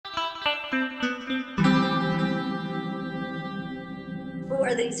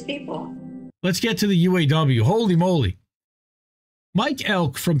are these people? Let's get to the UAW. Holy moly. Mike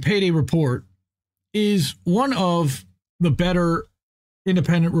Elk from Payday Report is one of the better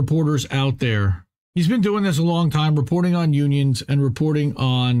independent reporters out there. He's been doing this a long time, reporting on unions and reporting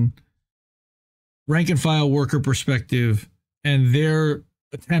on rank and file worker perspective and their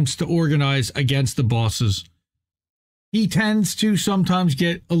attempts to organize against the bosses. He tends to sometimes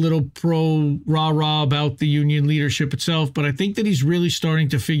get a little pro rah-rah about the union leadership itself, but I think that he's really starting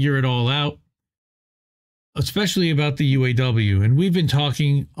to figure it all out, especially about the UAW. And we've been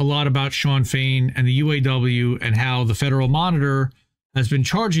talking a lot about Shawn Fain and the UAW and how the Federal Monitor has been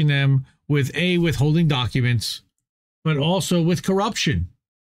charging them with withholding documents, but also with corruption.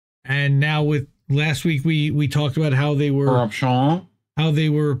 And now with last week, we talked about how they were corruption, how they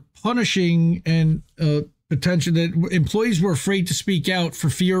were punishing and potential that employees were afraid to speak out for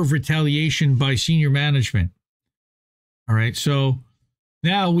fear of retaliation by senior management. All right. So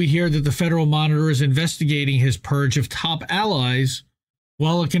now we hear that the Federal Monitor is investigating his purge of top allies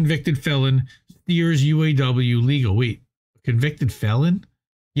while a convicted felon steers UAW legal. Wait, a convicted felon?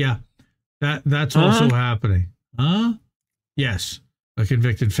 Yeah, that's also happening. Huh? Yes, a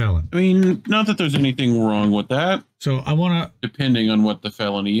convicted felon. I mean, not that there's anything wrong with that. So I want to... Depending on what the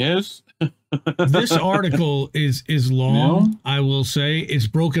felony is. This article is long, I will say. It's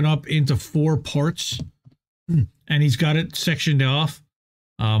broken up into 4 parts, and he's got it sectioned off.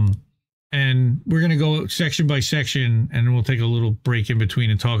 And we're going to go section by section, and we'll take a little break in between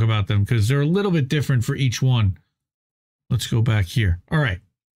and talk about them because they're a little bit different for each one. Let's go back here. All right.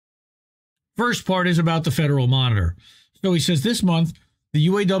 First part is about the Federal Monitor. So he says this month, the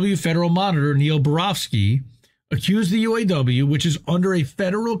UAW Federal Monitor, Neil Borofsky, accused the UAW, which is under a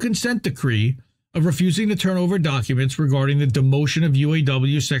federal consent decree, of refusing to turn over documents regarding the demotion of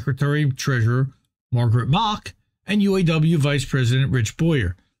UAW Secretary-Treasurer Margaret Mock and UAW Vice President Rich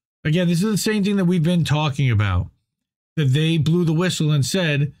Boyer. Again, this is the same thing that we've been talking about, that they blew the whistle and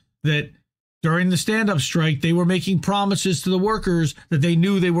said that during the stand-up strike, they were making promises to the workers that they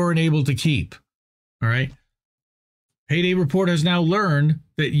knew they weren't able to keep. All right. Payday Report has now learned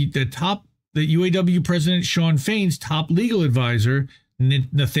that UAW President Shawn Fain's top legal advisor,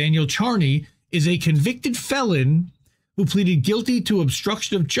 Nathaniel Charney, is a convicted felon who pleaded guilty to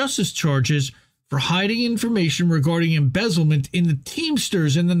obstruction of justice charges for hiding information regarding embezzlement in the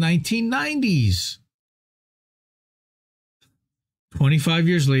Teamsters in the 1990s. 25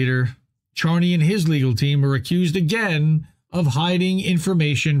 years later, Charney and his legal team are accused again of hiding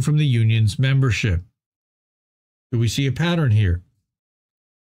information from the union's membership. Do we see a pattern here?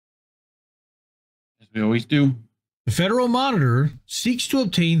 As we always do. The Federal Monitor seeks to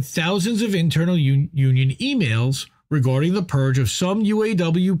obtain thousands of internal union emails regarding the purge of some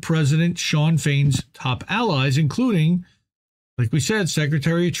UAW President Shawn Fain's top allies, including, like we said,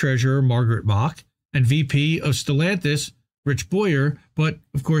 Secretary-Treasurer Margaret Mock and VP of Stellantis, Rich Boyer, but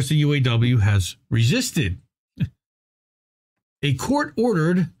of course the UAW has resisted. A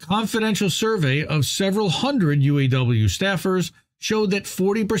court-ordered confidential survey of several hundred UAW staffers showed that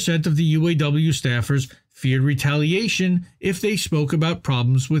 40% of the UAW staffers feared retaliation if they spoke about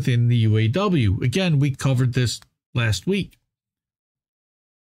problems within the UAW. Again, we covered this last week.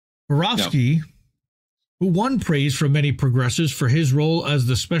 Borofsky, who won praise from many progressives for his role as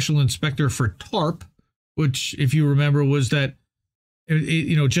the special inspector for TARP, which, if you remember, was that,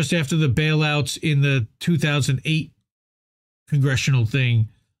 just after the bailouts in the 2008 congressional thing,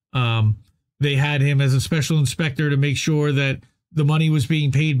 they had him as a special inspector to make sure that the money was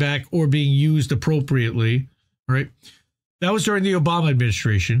being paid back or being used appropriately. All right. That was during the Obama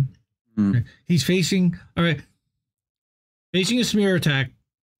administration. He's facing a smear attack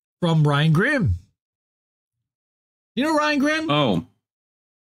from Ryan Grimm. You know Ryan Grimm? Oh.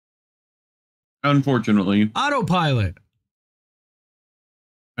 Unfortunately. Autopilot.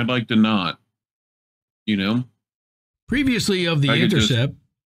 I'd like to not. Previously of The Intercept.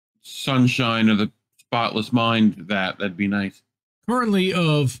 Sunshine of the spotless mind, that'd be nice. Currently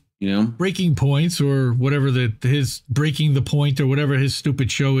of Breaking Points, or whatever his Breaking the Point, or whatever his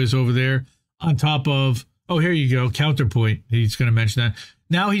stupid show is over there, on top of, here you go, Counterpoint. He's going to mention that.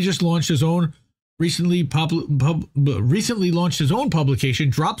 Now he just launched his own, recently launched his own publication,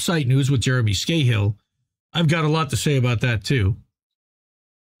 Drop Site News with Jeremy Scahill. I've got a lot to say about that too.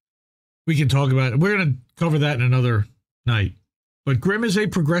 We can talk about it. We're going to cover that in another night. But Grimm is a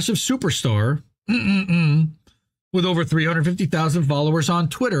progressive superstar with over 350,000 followers on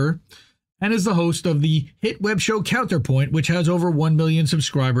Twitter and is the host of the hit web show Counterpoint, which has over 1 million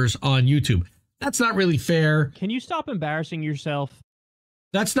subscribers on YouTube. That's not really fair. Can you stop embarrassing yourself?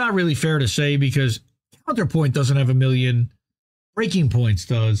 That's not really fair to say because Counterpoint doesn't have 1 million Breaking Points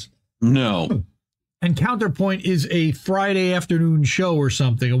does. No. And Counterpoint is a Friday afternoon show or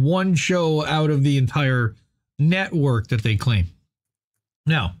something, a one show out of the entire network that they claim.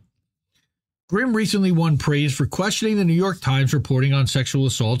 Now, Grimm recently won praise for questioning the New York Times reporting on sexual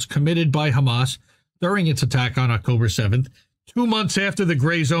assaults committed by Hamas during its attack on October 7th, 2 months after the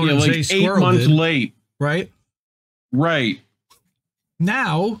Gray Zone and like Zay 8 Squirrel months did, late. right? Right.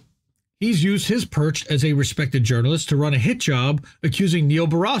 Now, he's used his perch as a respected journalist to run a hit job accusing Neil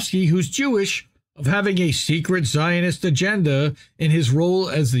Barofsky, who's Jewish, of having a secret Zionist agenda in his role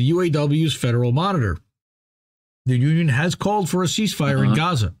as the UAW's federal monitor. The union has called for a ceasefire in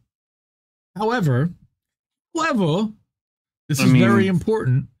Gaza. However, this is very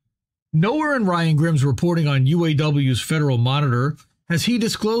important. Nowhere in Ryan Grimm's reporting on UAW's federal monitor has he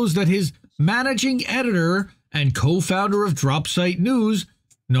disclosed that his managing editor and co-founder of Dropsite News,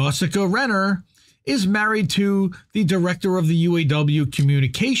 Nausicaa Renner, is married to the director of the UAW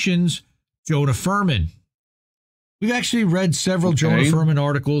Communications, Jonah Furman. We've actually read several Jonah Furman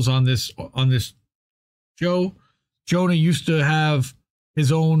articles on this show. Jonah used to have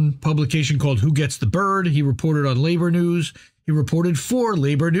his own publication called Who Gets the Bird. He reported on labor news. He reported for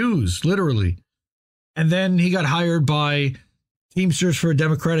labor news, literally. And then he got hired by Teamsters for a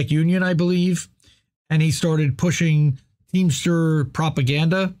Democratic Union, I believe. And he started pushing Teamster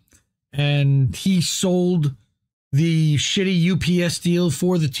propaganda. And he sold the shitty UPS deal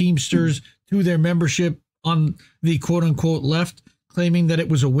for the Teamsters to their membership on the quote-unquote left, claiming that it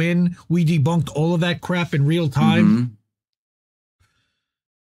was a win. We debunked all of that crap in real time.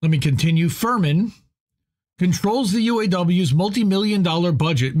 Let me continue. Furman controls the UAW's multi-million-dollar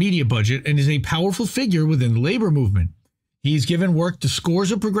media budget, and is a powerful figure within the labor movement. He's given work to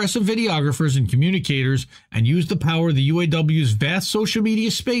scores of progressive videographers and communicators and used the power of the UAW's vast social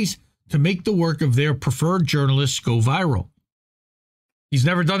media space to make the work of their preferred journalists go viral. He's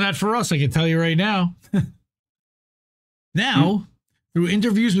never done that for us, I can tell you right now. Now, through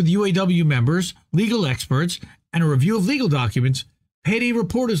interviews with UAW members, legal experts, and a review of legal documents, Payday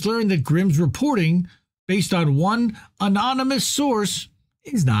reporters learned that Grimm's reporting, based on one anonymous source,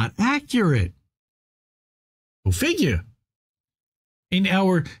 is not accurate. Go figure. In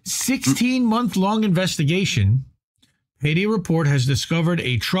our 16-month-long investigation, Payday Report has discovered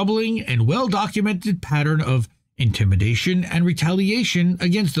a troubling and well-documented pattern of intimidation and retaliation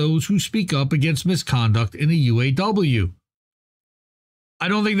against those who speak up against misconduct in the UAW. I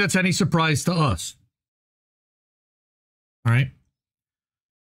don't think that's any surprise to us. All right?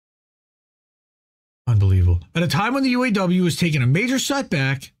 Unbelievable. At a time when the UAW is taking a major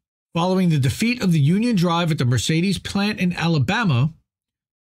setback following the defeat of the union drive at the Mercedes plant in Alabama,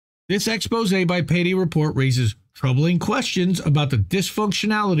 this expose by Payday Report raises troubling questions about the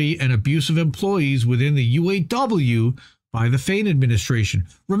dysfunctionality and abuse of employees within the UAW by the Fain administration.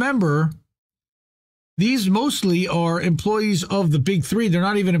 Remember, these mostly are employees of the big three. They're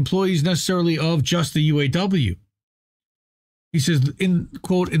not even employees necessarily of just the UAW. He says, in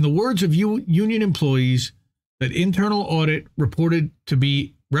quote, in the words of union employees, that internal audit reported to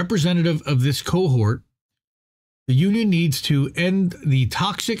be representative of this cohort, the union needs to end the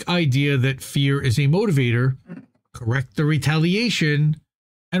toxic idea that fear is a motivator, correct the retaliation,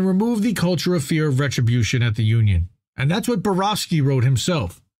 and remove the culture of fear of retribution at the union. And that's what Borofsky wrote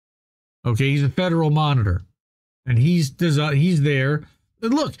himself. Okay, he's a federal monitor, and he's there.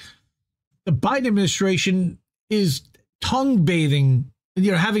 And look, the Biden administration is tongue bathing,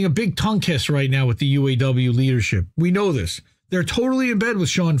 having a big tongue kiss right now with the UAW leadership. We know this. They're totally in bed with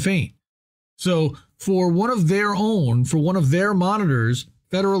Shawn Fain. So for one of their monitors,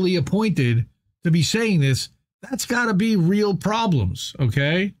 federally appointed, to be saying this, that's got to be real problems,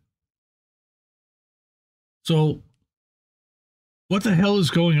 okay? So what the hell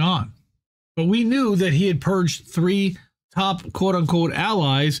is going on? But we knew that he had purged 3 top quote-unquote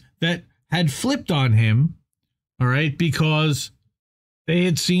allies that had flipped on him, all right, because they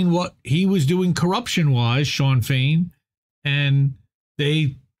had seen what he was doing corruption-wise, Shawn Fain, and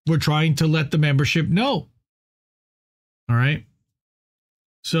they were trying to let the membership know. All right.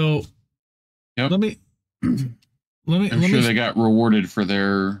 So yep. let me. I'm sure they got rewarded for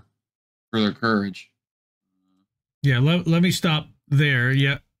their courage. Yeah, let me stop there.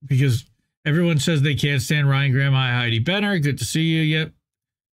 Yeah, because everyone says they can't stand Ryan Grimm. Hi, Heidi Benner. Good to see you. Yep.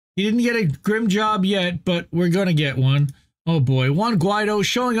 He didn't get a Grimm job yet, but we're going to get one. Oh, boy. Juan Guaido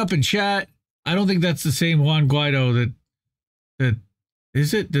showing up in chat. I don't think that's the same Juan Guaido that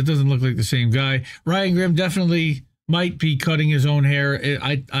is it? That doesn't look like the same guy. Ryan Grimm definitely might be cutting his own hair.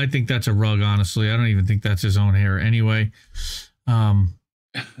 I think that's a rug, honestly. I don't even think that's his own hair anyway.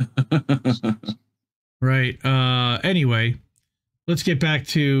 Right. Anyway, let's get back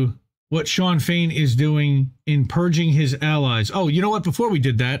to what Shawn Fain is doing in purging his allies. Oh, you know what? Before we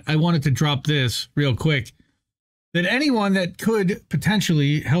did that, I wanted to drop this real quick. That anyone that could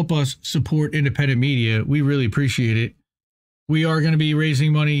potentially help us support independent media, we really appreciate it. We are going to be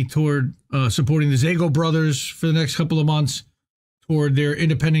raising money toward supporting the Zago brothers for the next couple of months, toward their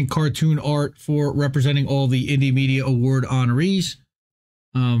independent cartoon art for representing all the Indie Media Award honorees.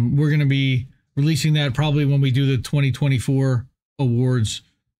 We're going to be releasing that probably when we do the 2024 awards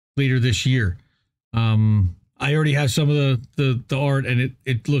later this year. I already have some of the art, and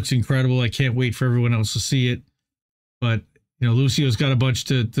it looks incredible. I can't wait for everyone else to see it. But, you know, Lucio's got a bunch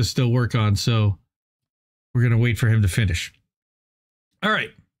to still work on, so we're going to wait for him to finish. All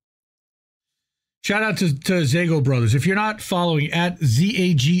right. Shout out to Zago Brothers. If you're not following at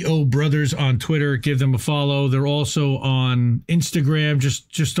ZAGO Brothers on Twitter, give them a follow. They're also on Instagram.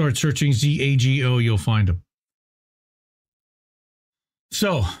 Just start searching ZAGO. You'll find them.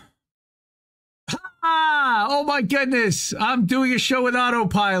 So, oh my goodness. I'm doing a show with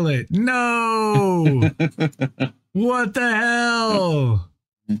autopilot. No. What the hell?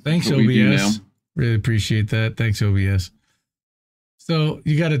 Thanks, OBS. Really appreciate that. Thanks, OBS. So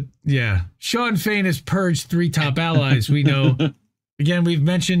you got to, yeah. Shawn Fain has purged 3 top allies. We know. Again, we've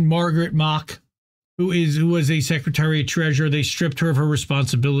mentioned Margaret Mock, who was a secretary treasurer. They stripped her of her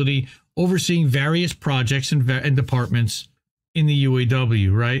responsibility overseeing various projects and departments in the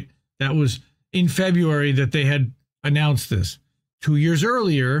UAW, right? That was in February that they had announced this. 2 years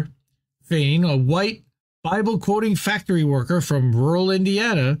earlier, Fain, a white Bible-quoting factory worker from rural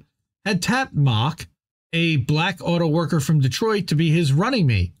Indiana, had tapped Mock, a black auto worker from Detroit, to be his running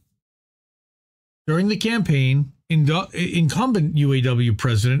mate. During the campaign, incumbent UAW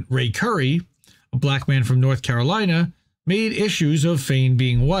president Ray Curry, a black man from North Carolina, made issues of Fain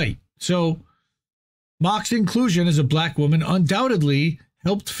being white. So, Mock's inclusion as a black woman undoubtedly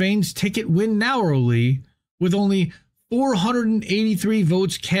helped Fain's ticket win narrowly, with only 483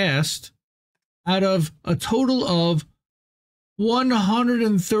 votes cast out of a total of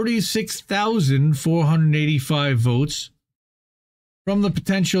 136,485 votes from the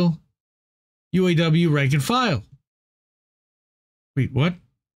potential UAW rank and file. Wait, what?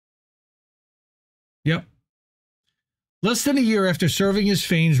 Yep. Less than a year after serving as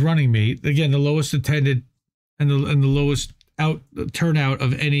Fain's running mate, again, the lowest attended and the lowest turnout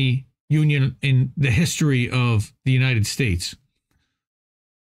of any union in the history of the United States.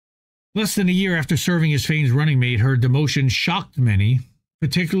 Less than a year after serving as Fain's running mate, her demotion shocked many,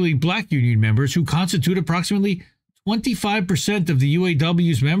 particularly black union members who constitute approximately 25% of the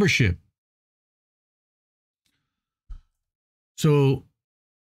UAW's membership. So,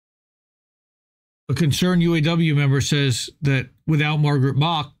 a concerned UAW member says that without Margaret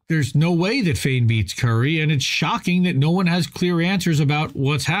Mock, there's no way that Fain beats Curry, and it's shocking that no one has clear answers about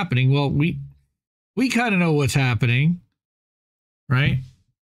what's happening. Well, we kind of know what's happening, right?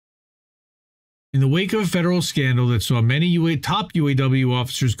 In the wake of a federal scandal that saw many top UAW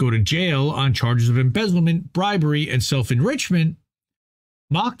officers go to jail on charges of embezzlement, bribery, and self-enrichment,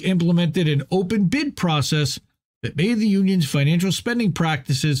 Mock implemented an open bid process that made the union's financial spending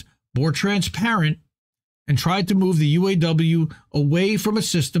practices more transparent and tried to move the UAW away from a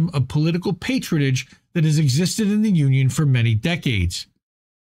system of political patronage that has existed in the union for many decades.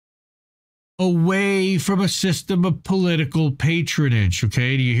 Away from a system of political patronage.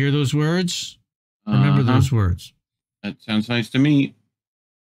 Okay, do you hear those words? Remember those words. That sounds nice to me.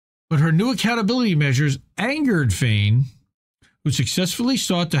 But her new accountability measures angered Fain, who successfully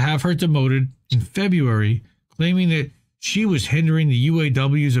sought to have her demoted in February, claiming that she was hindering the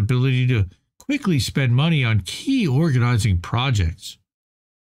UAW's ability to quickly spend money on key organizing projects.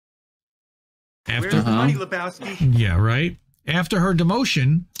 Where's the money, Lebowski? Yeah, right. After her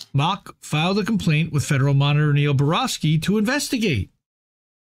demotion, Mock filed a complaint with federal monitor Neil Borowski to investigate.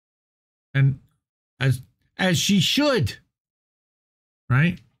 And as she should,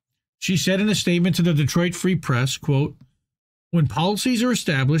 right? She said in a statement to the Detroit Free Press, quote, "When policies are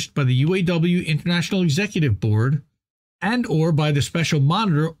established by the UAW International Executive Board and or by the special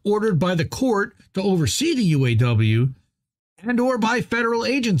monitor ordered by the court to oversee the UAW and or by federal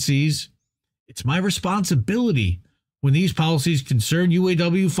agencies, it's my responsibility when these policies concern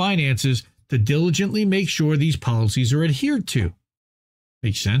UAW finances to diligently make sure these policies are adhered to."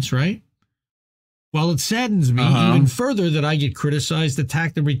 Makes sense, right? While it saddens me even further that I get criticized,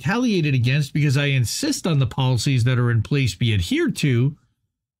 attacked, and retaliated against because I insist on the policies that are in place be adhered to,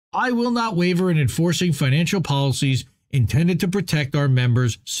 I will not waver in enforcing financial policies intended to protect our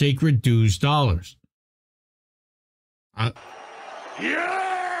members' sacred dues dollars. You're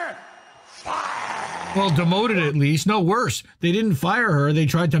fired! Well, demoted at least. No, worse. They didn't fire her. They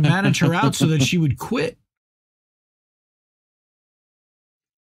tried to manage her out so that she would quit.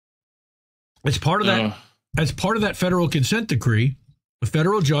 As part of that federal consent decree, the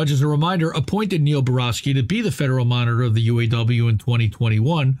federal judge, as a reminder, appointed Neil Borowski to be the federal monitor of the UAW in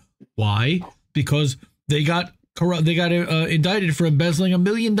 2021. Why? Because they got indicted for embezzling $1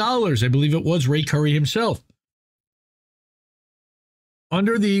 million. I believe it was Ray Curry himself.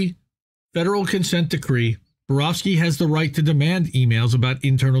 Under the federal consent decree, Borowski has the right to demand emails about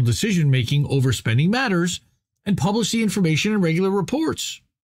internal decision-making over spending matters and publish the information in regular reports.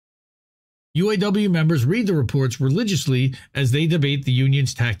 UAW members read the reports religiously as they debate the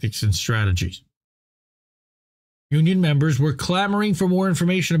union's tactics and strategies. Union members were clamoring for more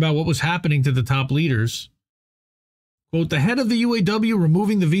information about what was happening to the top leaders. Quote, the head of the UAW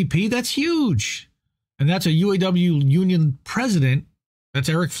removing the VP, that's huge. And that's a UAW union president. That's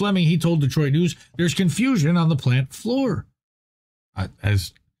Eric Fleming. He told Detroit News, there's confusion on the plant floor.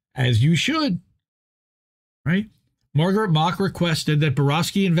 As you should. Right? Margaret Mock requested that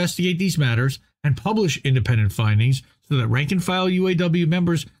Borowski investigate these matters and publish independent findings so that rank-and-file UAW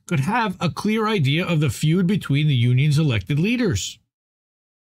members could have a clear idea of the feud between the union's elected leaders.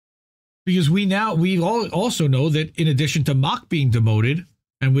 Because we all also know that in addition to Mock being demoted,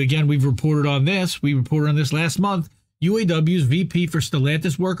 and we've reported on this, we reported on this last month, UAW's VP for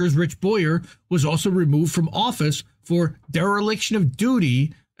Stellantis workers, Rich Boyer, was also removed from office for dereliction of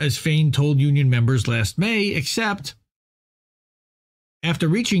duty, as Fain told union members last May, except after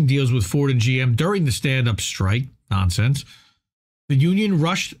reaching deals with Ford and GM during the stand-up strike, nonsense, the union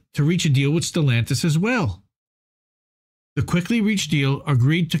rushed to reach a deal with Stellantis as well. The quickly reached deal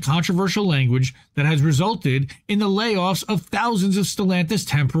agreed to controversial language that has resulted in the layoffs of thousands of Stellantis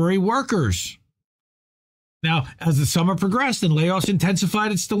temporary workers. Now, as the summer progressed and layoffs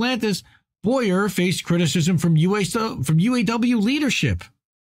intensified at Stellantis, Boyer faced criticism from UAW leadership.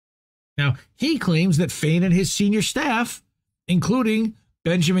 Now, he claims that Fain and his senior staff, including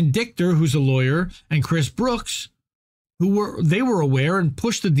Benjamin Dichter, who's a lawyer, and Chris Brooks, they were aware and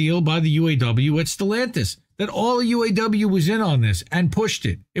pushed the deal by the UAW at Stellantis, that all the UAW was in on this and pushed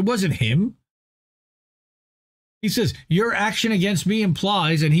it. It wasn't him. He says, your action against me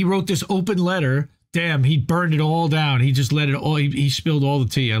implies, and he wrote this open letter. Damn, he burned it all down. He just let it all, he spilled all the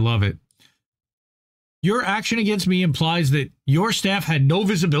tea. I love it. Your action against me implies that your staff had no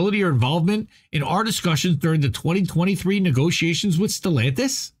visibility or involvement in our discussions during the 2023 negotiations with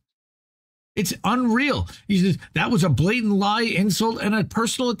Stellantis? It's unreal. He says, that was a blatant lie, insult, and a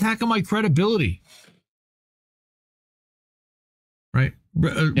personal attack on my credibility. Right?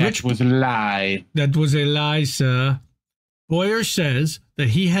 That was a lie. That was a lie, sir. Boyer says that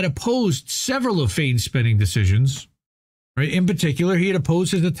he had opposed several of Fain's spending decisions. Right? In particular, he had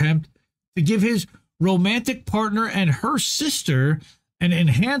opposed his attempt to give his romantic partner and her sister an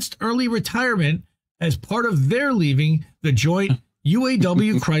enhanced early retirement as part of their leaving the joint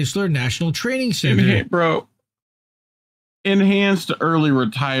UAW Chrysler National Training Center. Bro, enhanced early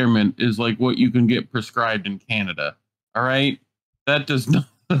retirement is like what you can get prescribed in Canada. All right? That does not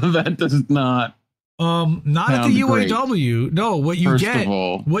not at the UAW. Great. No, what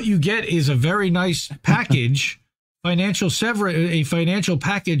you get is a very nice package. A financial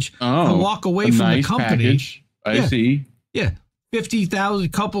package to walk away from the company. Package. I see. Yeah,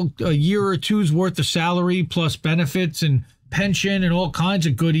 $50,000, a year or two's worth of salary plus benefits and pension and all kinds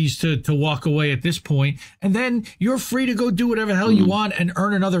of goodies to walk away at this point. And then you're free to go do whatever the hell you want and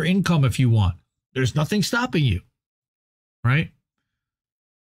earn another income if you want. There's nothing stopping you, right?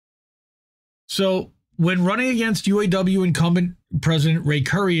 So when running against UAW incumbent President Ray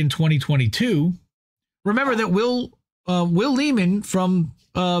Curry in 2022. Remember that Will Lehman from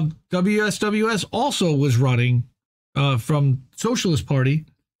WSWS also was running from Socialist Party,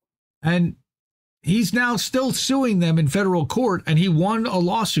 and he's now still suing them in federal court, and he won a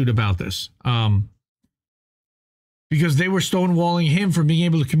lawsuit about this because they were stonewalling him for being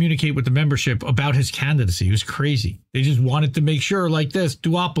able to communicate with the membership about his candidacy. It was crazy. They just wanted to make sure, like this,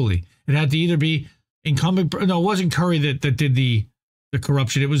 duopoly. It had to either be incumbent. No, it wasn't Curry that did the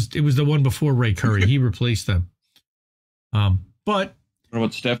corruption. It was the one before Ray Curry. He replaced them. But what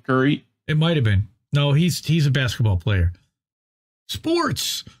about Steph Curry? It might have been. No, he's a basketball player.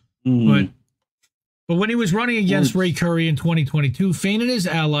 Sports. But when he was running against Ray Curry in 2022, Fain and his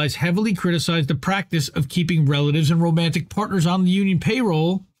allies heavily criticized the practice of keeping relatives and romantic partners on the union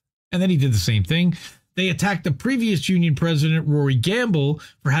payroll. And then he did the same thing. They attacked the previous union president, Rory Gamble,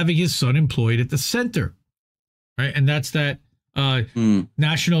 for having his son employed at the center. Right? And that's that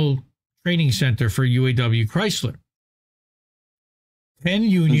National Training Center for UAW Chrysler. 10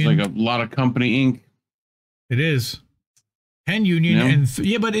 union. It's like a lot of company ink. It is. Penn Union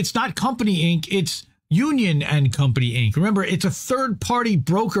and but it's not Company Inc. It's Union and Company Inc. Remember, it's a third-party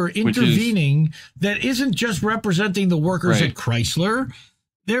broker intervening that isn't just representing the workers at Chrysler.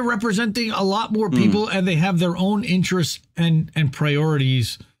 They're representing a lot more people, and they have their own interests and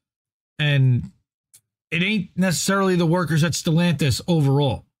priorities. And it ain't necessarily the workers at Stellantis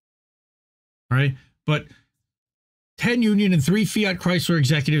overall. All right? But 10 Union and 3 Fiat Chrysler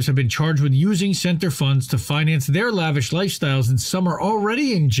executives have been charged with using center funds to finance their lavish lifestyles, and some are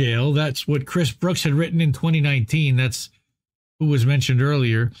already in jail. That's what Chris Brooks had written in 2019. That's who was mentioned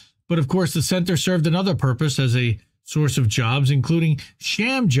earlier. But of course, the center served another purpose as a source of jobs, including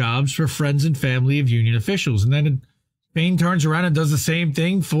sham jobs for friends and family of union officials. And then Fain turns around and does the same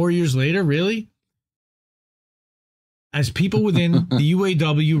thing 4 years later. Really? As people within the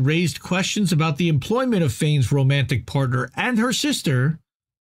UAW raised questions about the employment of Fain's romantic partner and her sister,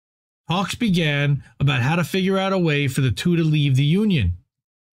 talks began about how to figure out a way for the two to leave the union.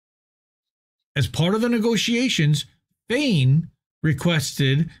 As part of the negotiations, Fain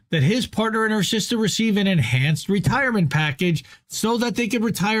requested that his partner and her sister receive an enhanced retirement package so that they could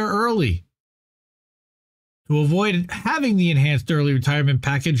retire early. To avoid having the enhanced early retirement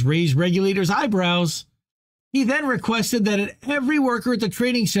package raise regulators' eyebrows, he then requested that every worker at the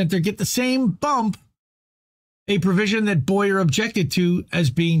training center get the same bump, a provision that Boyer objected to as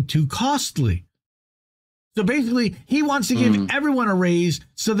being too costly. So basically, he wants to give everyone a raise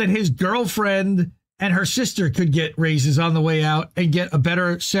so that his girlfriend and her sister could get raises on the way out and get a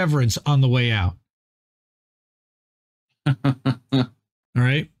better severance on the way out. All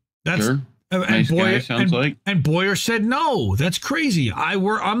right? That's sure. And Boyer sounds like. And Boyer said, no, that's crazy.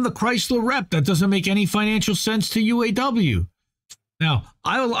 I'm the Chrysler rep. That doesn't make any financial sense to UAW. Now,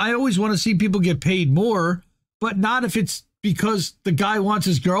 I always want to see people get paid more, but not if it's because the guy wants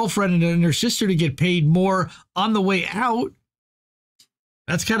his girlfriend and her sister to get paid more on the way out.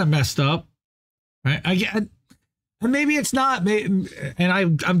 That's kind of messed up. Right? And maybe it's not. And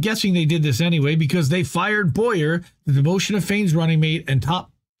I'm guessing they did this anyway because they fired Boyer. The demotion of Fain's running mate and top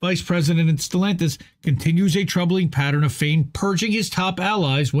Vice President at Stellantis continues a troubling pattern of Fain purging his top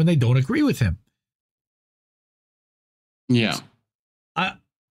allies when they don't agree with him. Yeah.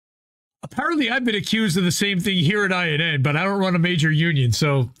 Apparently, I've been accused of the same thing here at INN, but I don't run a major union,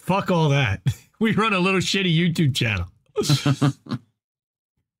 so fuck all that. We run a little shitty YouTube channel.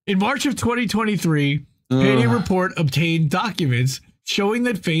 In March of 2023, Payday report obtained documents showing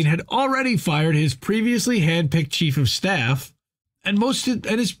that Fain had already fired his previously handpicked chief of staff and most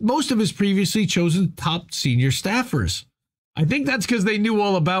of his previously chosen top senior staffers. I think that's because they knew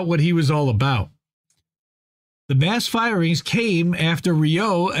all about what he was all about. The mass firings came after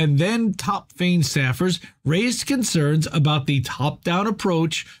Rio and then top Fain staffers raised concerns about the top-down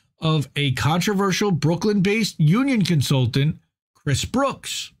approach of a controversial Brooklyn-based union consultant, Chris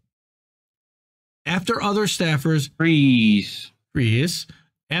Brooks. After other staffers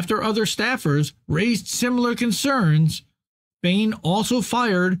raised similar concerns, Fain also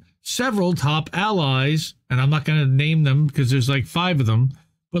fired several top allies, and I'm not going to name them because there's like 5 of them,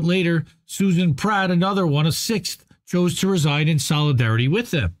 but later Susan Pratt, another one, a 6th, chose to resign in solidarity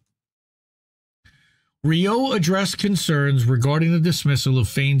with them. Rio addressed concerns regarding the dismissal of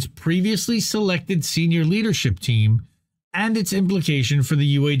Fain's previously selected senior leadership team and its implication for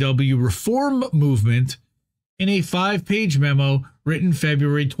the UAW reform movement in a 5-page memo written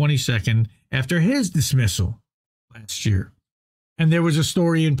February 22nd after his dismissal last year. And there was a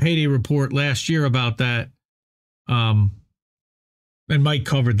story in Payday Report last year about that. And Mike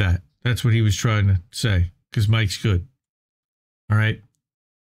covered that. That's what he was trying to say, because Mike's good. All right.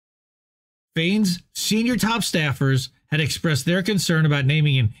 Fain's senior top staffers had expressed their concern about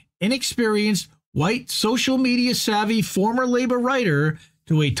naming an inexperienced, white, social media savvy former labor writer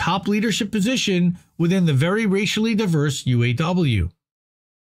to a top leadership position within the very racially diverse UAW.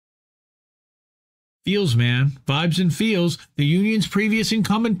 Feels, man. Vibes and feels. The union's previous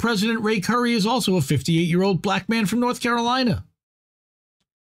incumbent president, Ray Curry, is also a 58-year-old black man from North Carolina.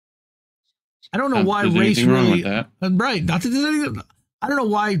 I don't know why race really... Right. Not that there's anything, I don't know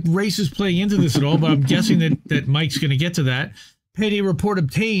why race is playing into this at all, but I'm guessing that Mike's going to get to that. Payday Report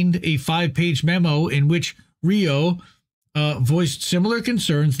obtained a 5-page memo in which Rio voiced similar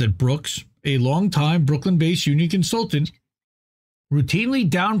concerns that Brooks, a longtime Brooklyn-based union consultant, routinely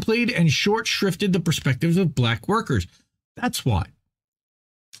downplayed and short-shrifted the perspectives of black workers. That's why.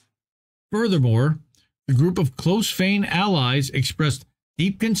 Furthermore, the group of close Fain allies expressed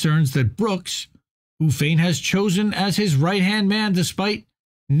deep concerns that Brooks, who Fain has chosen as his right-hand man despite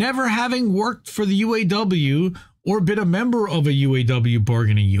never having worked for the UAW or been a member of a UAW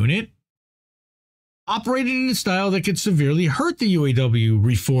bargaining unit, operated in a style that could severely hurt the UAW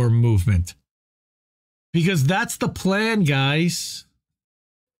reform movement. Because that's the plan, guys.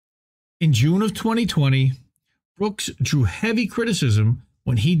 In June of 2020, Brooks drew heavy criticism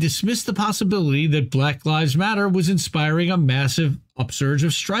when he dismissed the possibility that Black Lives Matter was inspiring a massive upsurge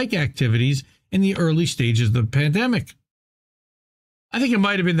of strike activities in the early stages of the pandemic. I think it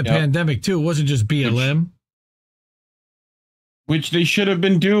might have been the pandemic, too. It wasn't just BLM. Which they should have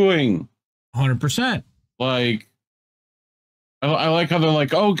been doing. 100%. Like, I like how they're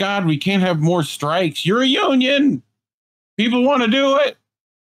like, oh, God, we can't have more strikes. You're a union. People want to do it.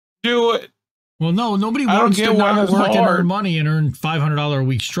 Do it. Well, no, nobody wants to not work and earn money and earn $500 a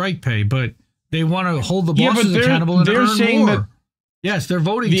week strike pay, but they want to hold the bosses accountable and earn saying more. That yes, they're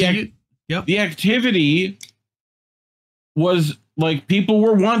voting. The activity was like people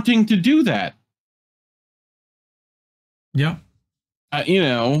were wanting to do that. Yep. You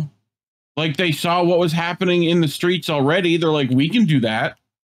know, like they saw what was happening in the streets already. They're like, we can do that.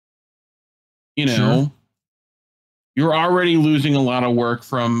 You know, sure. You're already losing a lot of work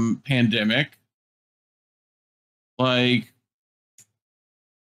from pandemic. Like,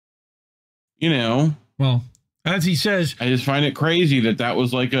 you know. Well, as he says, I just find it crazy that that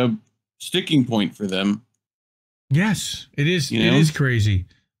was like a sticking point for them. Yes, it is. It is crazy.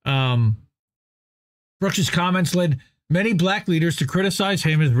 Brooks's comments led many black leaders to criticize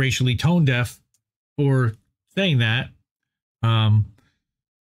him as racially tone deaf for saying that.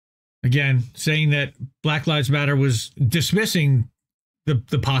 Again, saying that Black Lives Matter was dismissing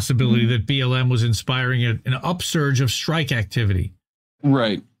the possibility that BLM was inspiring an upsurge of strike activity.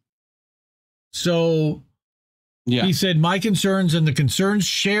 Right. So he said, my concerns and the concerns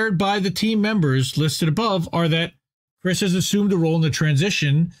shared by the team members listed above are that Chris has assumed a role in the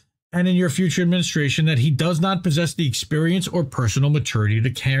transition and in your future administration that he does not possess the experience or personal maturity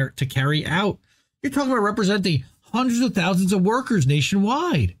to carry out. You're talking about representing hundreds of thousands of workers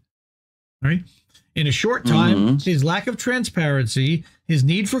nationwide, right? In a short time, his lack of transparency, his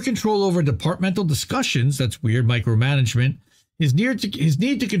need for control over departmental discussions, that's weird micromanagement, his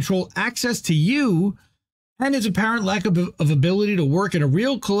need to control access to you, and his apparent lack of ability to work in a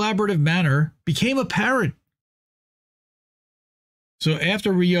real collaborative manner became apparent. So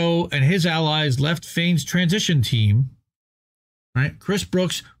after Rio and his allies left Fain's transition team, right, Chris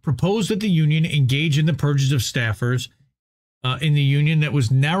Brooks proposed that the union engage in the purges of staffers in the union that was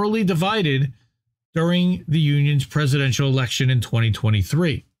narrowly divided during the union's presidential election in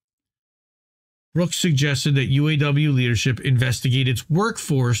 2023. Brooks suggested that UAW leadership investigate its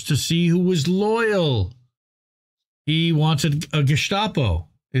workforce to see who was loyal. He wanted a Gestapo,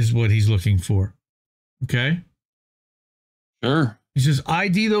 is what he's looking for. Okay? Sure. He says,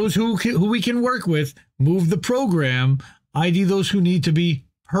 ID those who we can work with, move the program, ID those who need to be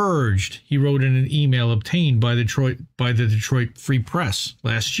purged, he wrote in an email obtained by the Detroit Free Press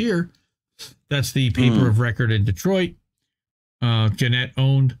last year. That's the paper of record in Detroit. Gannett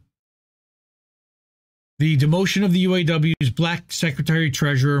owned. The demotion of the UAW's black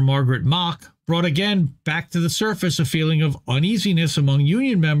secretary-treasurer, Margaret Mock, brought again back to the surface a feeling of uneasiness among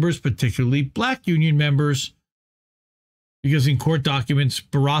union members, particularly black union members, because in court documents,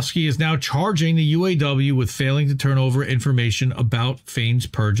 Borowski is now charging the UAW with failing to turn over information about Fain's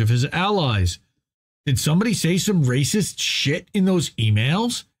purge of his allies. Did somebody say some racist shit in those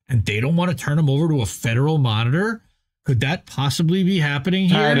emails and they don't want to turn them over to a federal monitor? Could that possibly be happening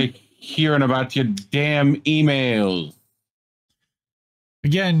here? Tired of hearing about your damn emails.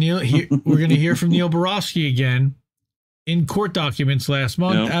 Again, Neil, we're going to hear from Neil Borowski again. In court documents last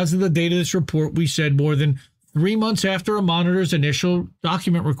month, as of the date of this report, we said more than 3 months after a monitor's initial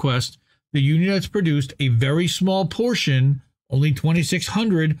document request, the union has produced a very small portion, only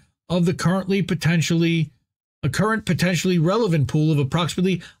 2,600, of the current potentially relevant pool of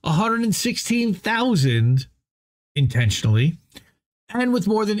approximately 116,000 intentionally, and with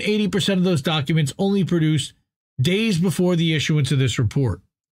more than 80% of those documents only produced days before the issuance of this report.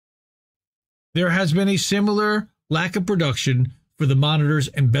 There has been a similar lack of production for the monitor's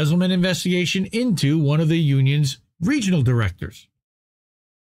embezzlement investigation into one of the union's regional directors.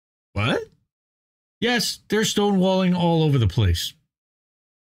 What? Yes, they're stonewalling all over the place.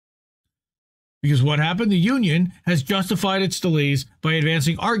 Because what happened? The union has justified its delays by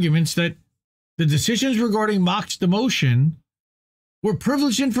advancing arguments that the decisions regarding Mock's demotion were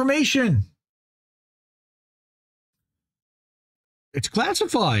privileged information. It's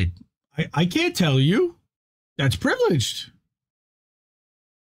classified. I can't tell you. That's privileged.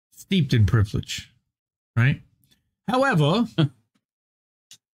 Steeped in privilege, right? However,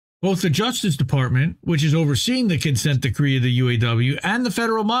 Both the Justice Department, which is overseeing the consent decree of the UAW, and the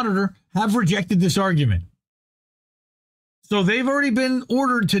Federal Monitor have rejected this argument. So they've already been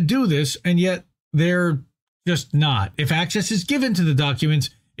ordered to do this, and yet they're just not. If access is given to the documents,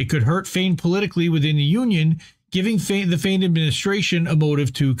 it could hurt Fain politically within the union, giving the Fain administration a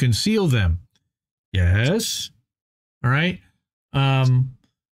motive to conceal them. Yes. All right.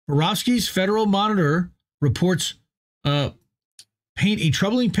 Borowski's Federal Monitor reports paint a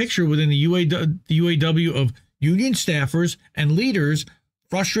troubling picture within the UAW of union staffers and leaders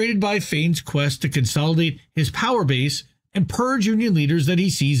frustrated by Fain's quest to consolidate his power base and purge union leaders that he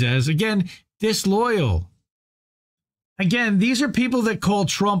sees as, again, disloyal. Again, these are people that call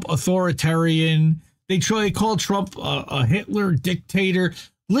Trump authoritarian. They call Trump a Hitler dictator.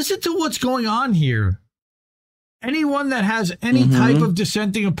 Listen to what's going on here. Anyone that has any type of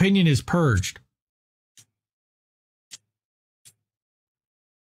dissenting opinion is purged.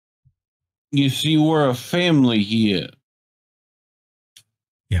 You see, we're a family here.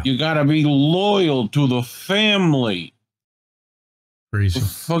 Yeah. You got to be loyal to the family. Crazy.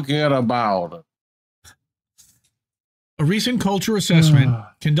 Forget about it. A recent culture assessment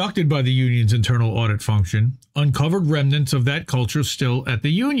conducted by the union's internal audit function uncovered remnants of that culture still at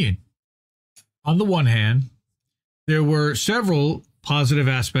the union. On the one hand, there were several positive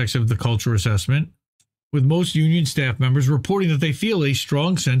aspects of the culture assessment, with most union staff members reporting that they feel a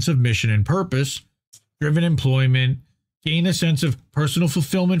strong sense of mission and purpose, driven employment, gain a sense of personal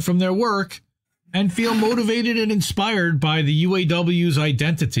fulfillment from their work, and feel motivated and inspired by the UAW's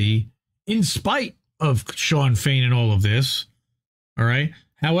identity in spite of Shawn Fain and all of this. All right.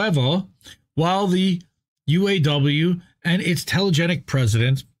 However, while the UAW and its telegenic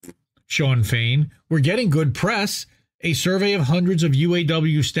president, Shawn Fain, were getting good press, a survey of hundreds of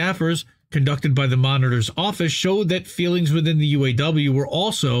UAW staffers conducted by the Monitor's office showed that feelings within the UAW were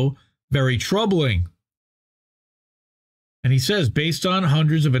also very troubling. And he says, based on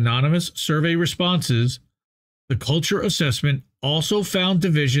hundreds of anonymous survey responses, the culture assessment also found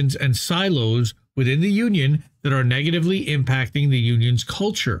divisions and silos within the union that are negatively impacting the union's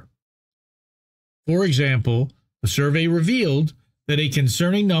culture. For example, the survey revealed that a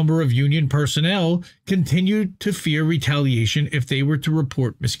concerning number of union personnel continued to fear retaliation if they were to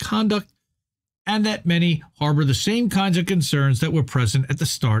report misconduct, and that many harbor the same kinds of concerns that were present at the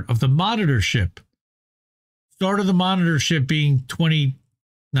start of the monitorship. Start of the monitorship being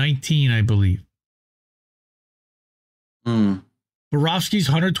 2019, I believe. Borowski's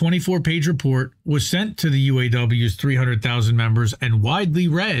 124-page report was sent to the UAW's 300,000 members and widely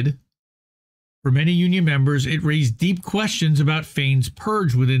read. For many union members, it raised deep questions about Fain's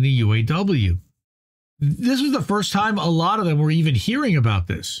purge within the UAW. This was the first time a lot of them were even hearing about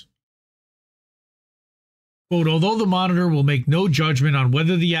this. Quote, although the Monitor will make no judgment on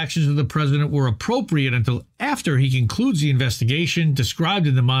whether the actions of the president were appropriate until after he concludes the investigation described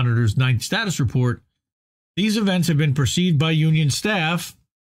in the Monitor's 9th status report, these events have been perceived by union staff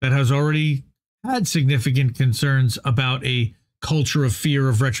that has already had significant concerns about a culture of fear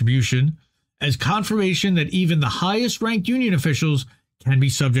of retribution as confirmation that even the highest ranked union officials can be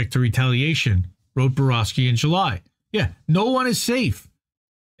subject to retaliation, wrote Borowski in July. Yeah, no one is safe.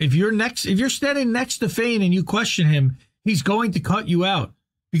 If you're standing next to Fain and you question him, he's going to cut you out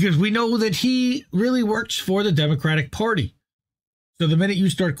because we know that he really works for the Democratic Party. So the minute you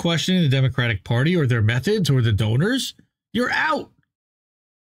start questioning the Democratic Party or their methods or the donors, you're out.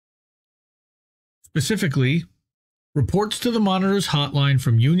 Specifically, reports to the Monitor's hotline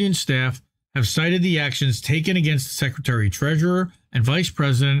from union staff have cited the actions taken against the Secretary-Treasurer and Vice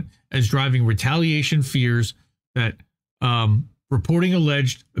President as driving retaliation fears that reporting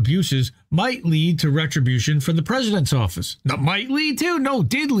alleged abuses might lead to retribution from the president's office. Not might lead to, no,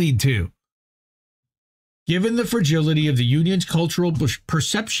 did lead to. Given the fragility of the union's cultural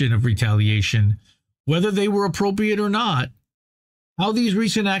perception of retaliation, whether they were appropriate or not, how these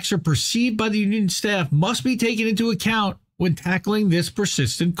recent acts are perceived by the union staff must be taken into account when tackling this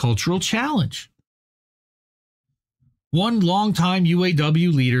persistent cultural challenge. One longtime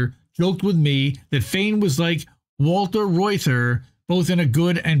UAW leader joked with me that Fain was like Walter Reuther, both in a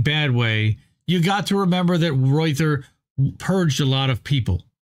good and bad way. You got to remember that Reuther purged a lot of people.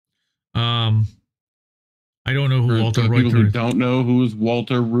 I don't know who Walter Reuther is. People who don't know who is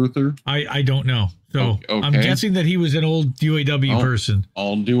Walter Reuther? I don't know. So okay. I'm guessing that he was an old UAW person.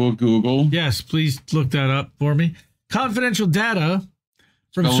 I'll do a Google. Yes, please look that up for me. Confidential data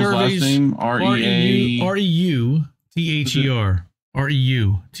from surveys. R-E-U-T-H-E-R.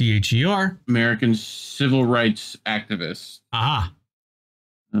 R-E-U-T-H-E-R. American Civil Rights Activists. Aha.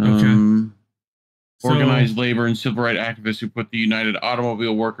 Okay. organized labor and civil rights activists who put the United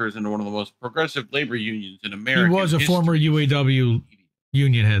Automobile Workers into one of the most progressive labor unions in America. He was a former UAW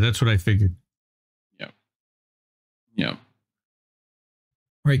union head. That's what I figured. Yeah.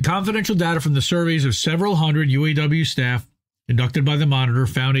 Right. Confidential data from the surveys of several hundred UAW staff conducted by the Monitor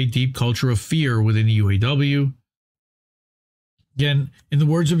found a deep culture of fear within the UAW. Again, in the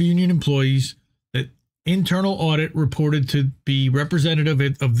words of union employees, that internal audit reported to be representative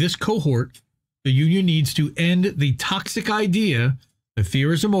of this cohort, the union needs to end the toxic idea that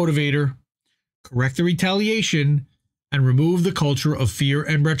fear is a motivator, correct the retaliation, and remove the culture of fear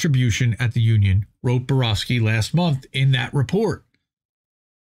and retribution at the union, wrote Borowski last month in that report.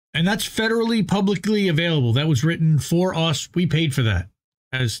 And that's federally publicly available. That was written for us. We paid for that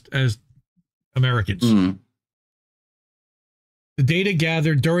as Americans. Mm. The data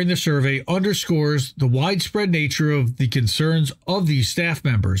gathered during the survey underscores the widespread nature of the concerns of these staff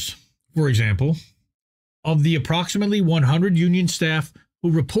members. For example, of the approximately 100 union staff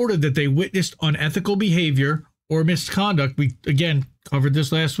who reported that they witnessed unethical behavior or misconduct, we again covered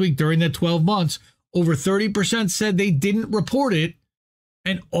this last week, during that 12 months, over 30% said they didn't report it,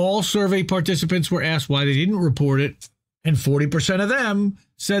 and all survey participants were asked why they didn't report it, and 40% of them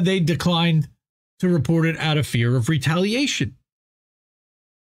said they declined to report it out of fear of retaliation.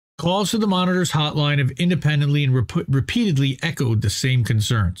 Calls to the Monitor's hotline have independently and repeatedly echoed the same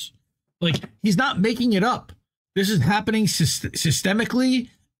concerns. Like, he's not making it up. This is happening systemically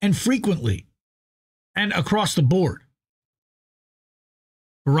and frequently and across the board.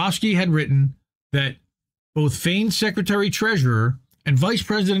 Borowski had written that both Fain's secretary-treasurer and vice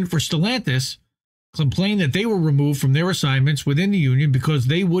president for Stellantis complained that they were removed from their assignments within the union because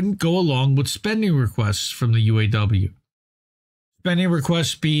they wouldn't go along with spending requests from the UAW. Spending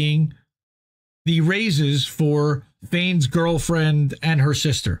requests being the raises for Fain's girlfriend and her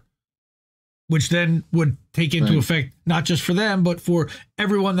sister, which then would take into effect not just for them, but for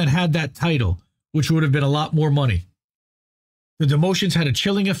everyone that had that title, which would have been a lot more money. The demotions had a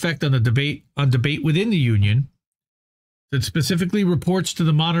chilling effect on the debate within the union. That specifically reports to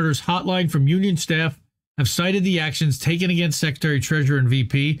the Monitor's hotline from union staff have cited the actions taken against Secretary Treasurer and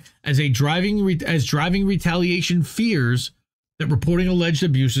VP as driving retaliation fears that reporting alleged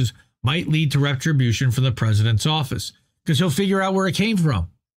abuses might lead to retribution from the president's office, because he'll figure out where it came from.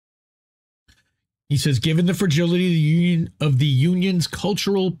 He says, given the fragility of the union's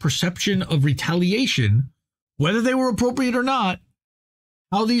cultural perception of retaliation, whether they were appropriate or not,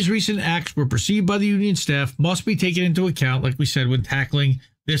 how these recent acts were perceived by the union staff must be taken into account, like we said, when tackling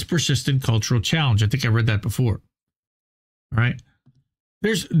this persistent cultural challenge. I think I read that before. All right.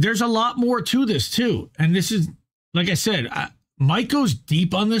 There's a lot more to this, too. And this is, like I said, Mike goes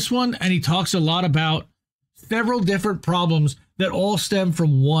deep on this one, and he talks a lot about several different problems that all stem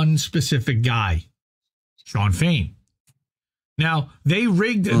from one specific guy, Shawn Fain. Now, they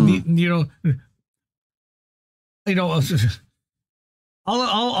rigged, I'll be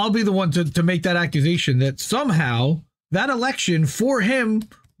the one to make that accusation that somehow that election for him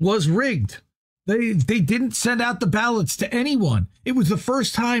was rigged. They didn't send out the ballots to anyone. It was the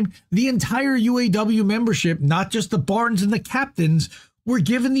first time the entire UAW membership, not just the Barnes and the captains, were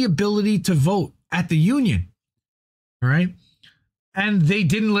given the ability to vote at the union. All right. And they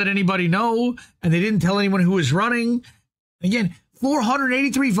didn't let anybody know, and they didn't tell anyone who was running. Again,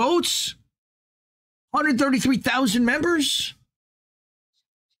 483 votes, 133,000 members.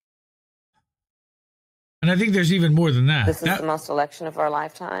 And I think there's even more than that. This is the most election of our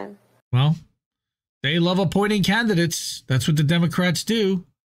lifetime. Well, they love appointing candidates. That's what the Democrats do,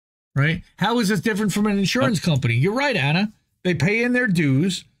 right? How is this different from an insurance company? You're right, Anna. They pay in their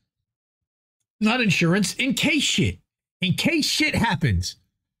dues, not insurance, in case shit. In case shit happens,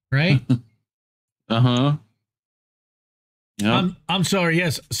 right? Uh-huh. Yeah. I'm sorry.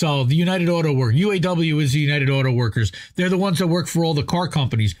 Yes. So the United Auto Workers, UAW is the United Auto Workers. They're the ones that work for all the car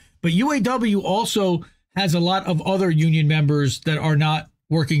companies. But UAW also has a lot of other union members that are not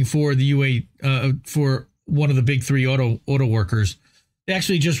working for the for one of the big three auto workers. They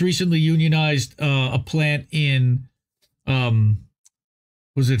actually just recently unionized a plant in,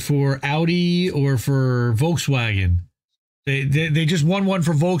 was it for Audi or for Volkswagen? They just won one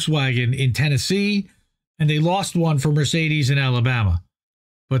for Volkswagen in Tennessee, and they lost one for Mercedes in Alabama.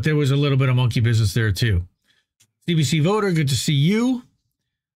 But there was a little bit of monkey business there too. CBC voter, good to see you.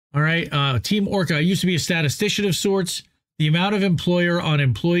 All right, Team Orca, I used to be a statistician of sorts. The amount of employer on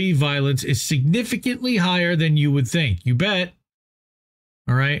employee violence is significantly higher than you would think. You bet.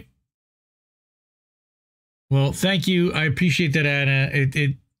 All right. Well, thank you. I appreciate that, Anna.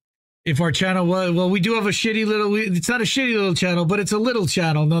 If our channel was, well, we do have a shitty little, it's not a shitty little channel, but it's a little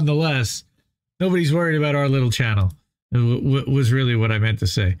channel nonetheless. Nobody's worried about our little channel. Was really what I meant to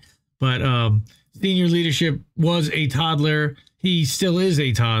say. But senior leadership was a toddler. He still is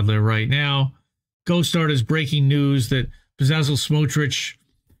a toddler right now. Ghost Starter's breaking news that Bezalel Smotrich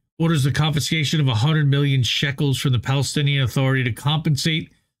orders the confiscation of 100 million shekels from the Palestinian Authority to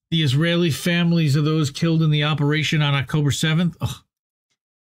compensate the Israeli families of those killed in the operation on October 7th. Ugh.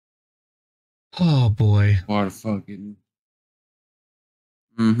 Oh, boy. What a fucking...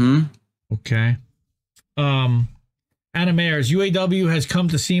 Okay. Anna Mayers, UAW has come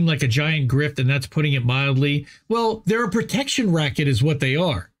to seem like a giant grift, and that's putting it mildly. Well, they're a protection racket is what they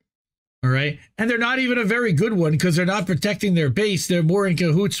are. All right. And they're not even a very good one because they're not protecting their base. They're more in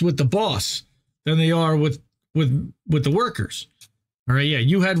cahoots with the boss than they are with the workers. All right. Yeah.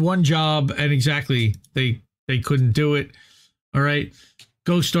 You had one job and exactly they couldn't do it. All right.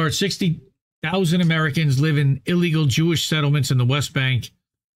 Go start. 60,000 Americans live in illegal Jewish settlements in the West Bank.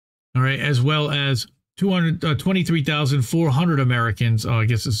 All right. As well as 23,400 Americans. Oh, I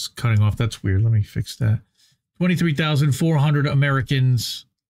guess it's cutting off. That's weird. Let me fix that. 23,400 Americans.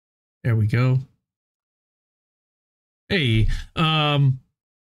 There we go. Hey, serving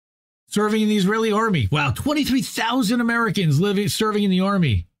in the Israeli army. Wow, 23,000 Americans serving in the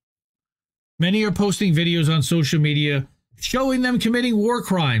army. Many are posting videos on social media showing them committing war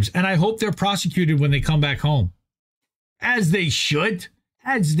crimes, and I hope they're prosecuted when they come back home. As they should.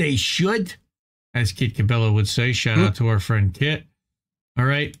 As they should. As Kit Cabello would say. Shout out to our friend Kit. All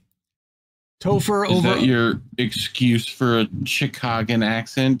right. Topher over... Is that your excuse for a Chicagan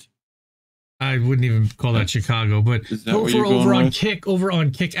accent? I wouldn't even call that Chicago, but Topher over on Kick.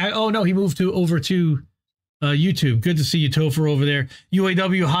 Oh no, he moved over to YouTube. Good to see you, Topher, over there.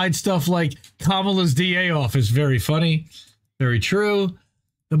 UAW hides stuff like Kamala's DA office. Very funny. Very true.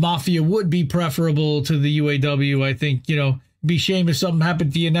 The mafia would be preferable to the UAW. I think, be shame if something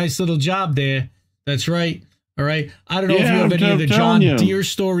happened to your nice little job there. That's right. All right. I don't know if you have any of the John Deere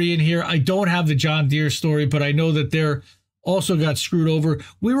story in here. I don't have the John Deere story, but I know that they're also got screwed over.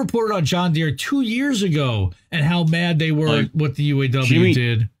 We reported on John Deere 2 years ago and how mad they were at what the UAW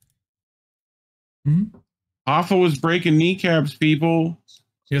did. Hoffa was breaking kneecaps, people.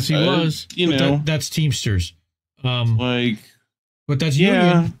 Yes, he was. That's Teamsters. But that's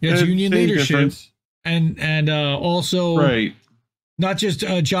union. That's union leadership. Difference. And also, right. Not just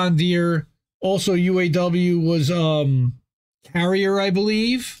John Deere. Also, UAW was Carrier, I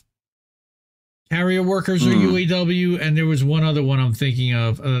believe. Carrier workers are UAW, and there was one other one I'm thinking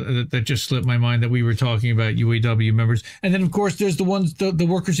of that just slipped my mind that we were talking about UAW members. And then, of course, there's the ones, the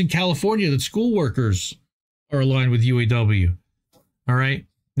workers in California, that school workers are aligned with UAW. All right.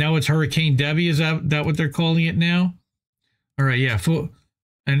 Now it's Hurricane Debbie. Is that what they're calling it now? All right. Yeah.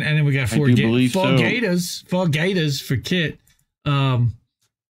 And then we got Fall Gators for Kit.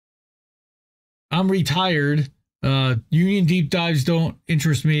 I'm retired. Union deep dives don't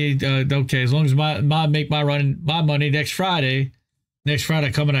interest me. Okay, as long as I make my money next Friday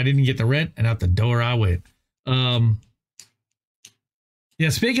coming, I didn't get the rent, and out the door I went. Yeah,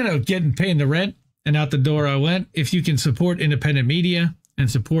 speaking of paying the rent and out the door I went, if you can support independent media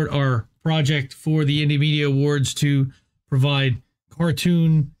and support our project for the Indie Media Awards to provide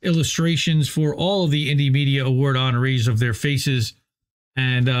cartoon illustrations for all of the Indie Media Award honorees of their faces,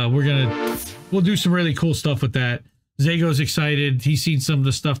 and we'll do some really cool stuff with that. Zago's excited. He's seen some of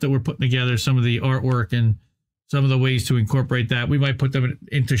the stuff that we're putting together, some of the artwork and some of the ways to incorporate that. We might put them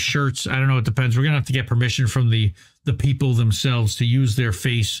into shirts. I don't know. It depends. We're going to have to get permission from the people themselves to use their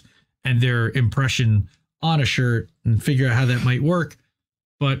face and their impression on a shirt and figure out how that might work.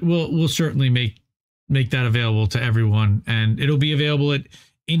 But we'll certainly make that available to everyone. And it'll be available at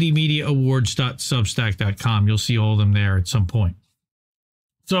indiemediaawards.substack.com. You'll see all of them there at some point.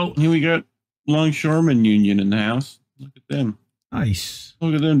 So here we got Longshoreman Union in the house. Look at them. Nice.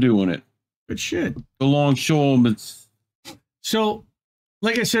 Look at them doing it. Good shit. The Longshoremen. So,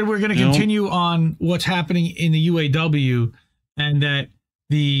 like I said, we're going to continue on what's happening in the UAW, and that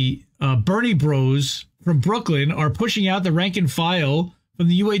the Bernie Bros from Brooklyn are pushing out the rank and file from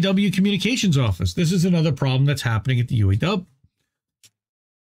the UAW Communications Office. This is another problem that's happening at the UAW.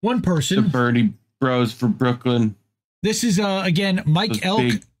 One person. The Bernie Bros from Brooklyn. This is, again, Mike Elk.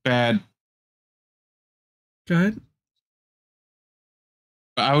 Big, bad. Go ahead.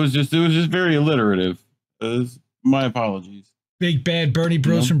 It was just very alliterative. My apologies. Big, bad Bernie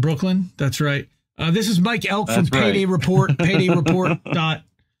Bros from Brooklyn. That's right. This is Mike Elk from Payday Report,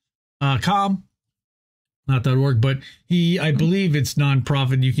 paydayreport.com. Not .org, but I believe it's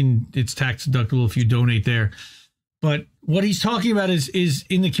nonprofit. It's tax deductible if you donate there. But what he's talking about is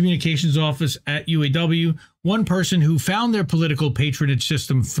in the communications office at UAW, one person who found their political patronage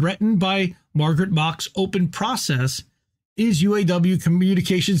system threatened by Margaret Mock's open process is UAW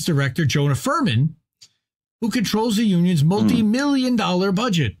Communications Director Jonah Furman, who controls the union's multi-million-dollar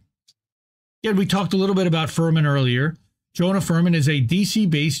budget. Again, we talked a little bit about Furman earlier. Jonah Furman is a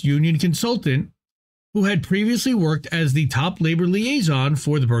DC-based union consultant who had previously worked as the top labor liaison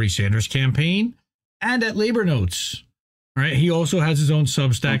for the Bernie Sanders campaign and at Labor Notes. All right. He also has his own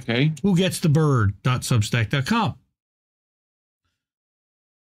Substack, whogetsthebird.substack.com.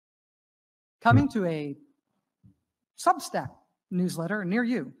 Coming to a Substack newsletter near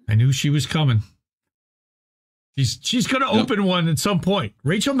you. I knew she was coming. She's going to open one at some point.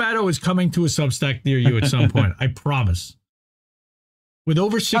 Rachel Maddow is coming to a Substack near you at some point. I promise. With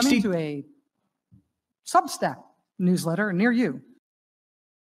over 60... Coming to a Substack newsletter near you.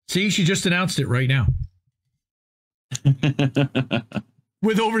 See, she just announced it right now.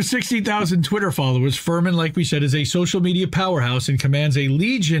 With over 60,000 Twitter followers, Furman, like we said, is a social media powerhouse and commands a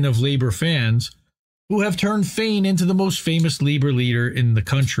legion of labor fans who have turned Fain into the most famous labor leader in the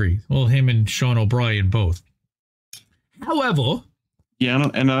country. Well, him and Shawn O'Brien both. However... Yeah,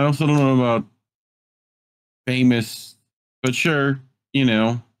 I also don't know about famous, but sure, you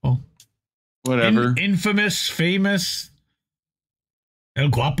know, whatever. Infamous, famous... El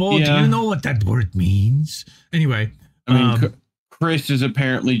Guapo, yeah. Do you know what that word means? Anyway. I mean, Chris is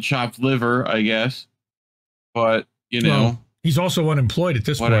apparently chopped liver, I guess. But, you know. Well, he's also unemployed at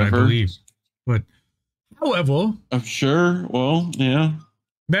this point, I believe. But, however. I'm sure. Well, yeah.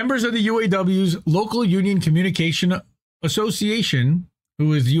 Members of the UAW's local union communication association,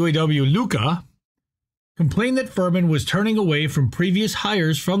 who is UAW Luca, complained that Furman was turning away from previous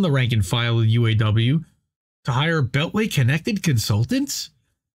hires from the rank and file of UAW to hire Beltway-connected consultants,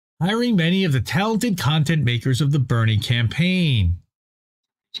 hiring many of the talented content makers of the Bernie campaign.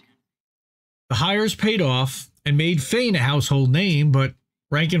 The hires paid off and made Fain a household name, but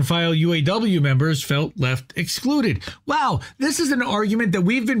rank-and-file UAW members felt left excluded. Wow, this is an argument that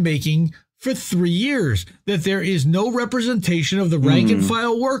we've been making for 3 years, that there is no representation of the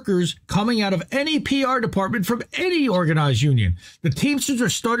rank-and-file workers coming out of any PR department from any organized union. The Teamsters are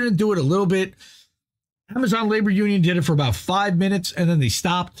starting to do it a little bit. Amazon Labor Union did it for about 5 minutes, and then they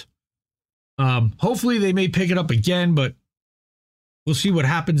stopped. Hopefully they may pick it up again, but we'll see what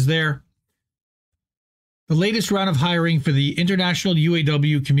happens there. The latest round of hiring for the International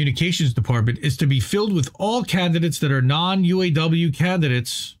UAW Communications Department is to be filled with all candidates that are non-UAW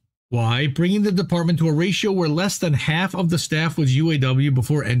candidates. Why? Bringing the department to a ratio where less than half of the staff was UAW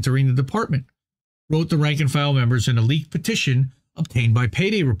before entering the department, wrote the rank-and-file members in a leaked petition obtained by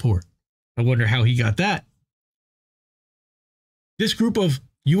Payday report. I wonder how he got that. This group of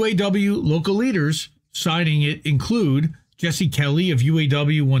UAW local leaders signing it include Jesse Kelly of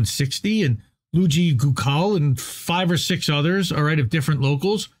UAW 160 and Luigi Gukal and 5 or 6 others, all right, of different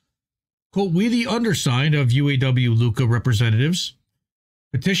locals. Quote, we the undersigned of UAW Luca representatives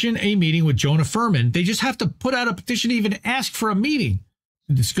petition a meeting with Jonah Furman. They just have to put out a petition to even ask for a meeting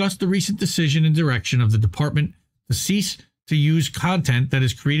to discuss the recent decision and direction of the department to cease to use content that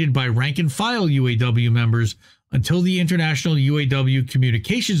is created by rank-and-file UAW members until the International UAW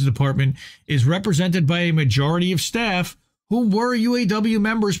Communications Department is represented by a majority of staff who were UAW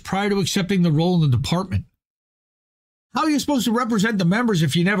members prior to accepting the role in the department. How are you supposed to represent the members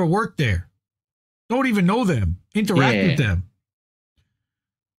if you never worked there? Don't even know them. Interact with them.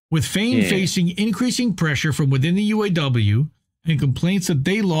 With Fain facing increasing pressure from within the UAW and complaints that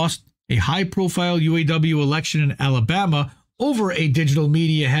they lost a high-profile UAW election in Alabama over a digital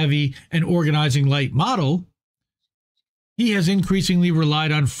media heavy and organizing light model, he has increasingly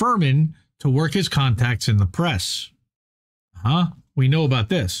relied on Furman to work his contacts in the press. We know about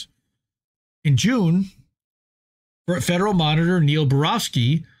this. In June, federal monitor Neil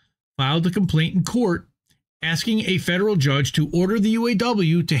Borowski filed a complaint in court asking a federal judge to order the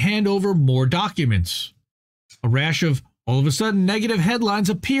UAW to hand over more documents. A rash of all of a sudden negative headlines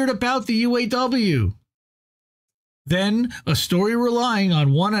appeared about the UAW. Then a story relying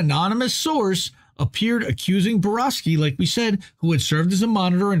on one anonymous source appeared accusing Borowski, like we said, who had served as a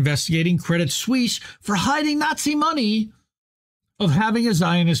monitor investigating Credit Suisse for hiding Nazi money, of having a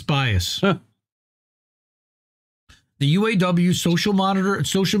Zionist bias. The UAW social monitor and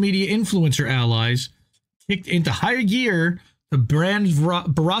social media influencer allies kicked into higher gear to brand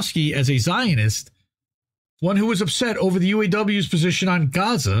Borowski as a Zionist, one who was upset over the UAW's position on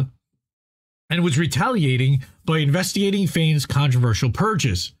Gaza and was retaliating by investigating Fain's controversial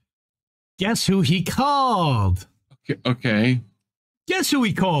purges. Guess who he called? Okay. Guess who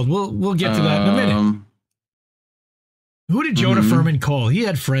he called? We'll get to that in a minute. Who did Jonah Furman call? He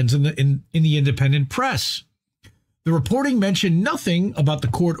had friends in the independent press. The reporting mentioned nothing about the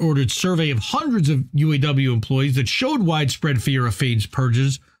court-ordered survey of hundreds of UAW employees that showed widespread fear of Fain's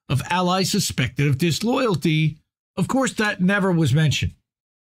purges of allies suspected of disloyalty. Of course, that never was mentioned.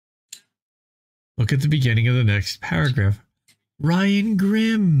 Look at the beginning of the next paragraph. Ryan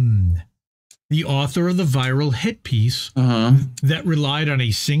Grimm, the author of the viral hit piece that relied on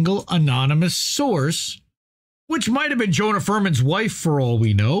a single anonymous source, which might have been Jonah Furman's wife for all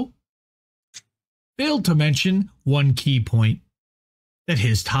we know, failed to mention one key point, that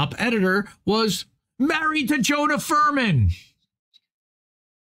his top editor was married to Jonah Furman.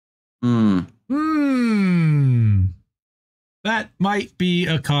 That might be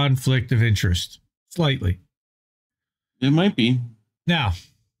a conflict of interest. Slightly. It might be. Now,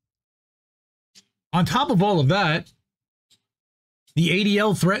 on top of all of that, the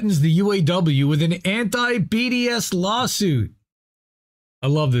ADL threatens the UAW with an anti-BDS lawsuit. I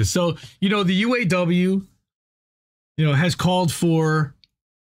love this. So, the UAW, has called for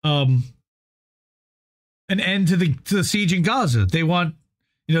an end to the siege in Gaza. They want,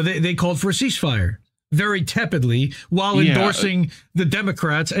 they called for a ceasefire very tepidly while endorsing the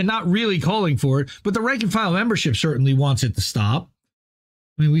Democrats and not really calling for it. But the rank and file membership certainly wants it to stop.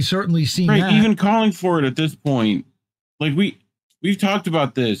 I mean, we've certainly seen that. Even calling for it at this point. Like we've talked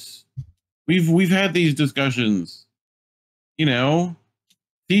about this. We've had these discussions.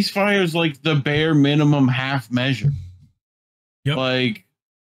 Ceasefire is like the bare minimum half measure. Yep. Like,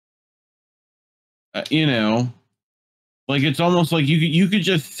 like it's almost like you could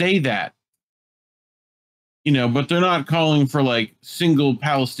just say that, but they're not calling for like single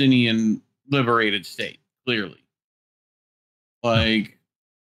Palestinian liberated state, clearly. Like,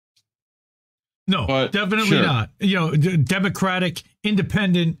 no, but definitely sure. not. Democratic,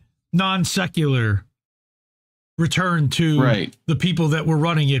 independent, non-secular return to the people that were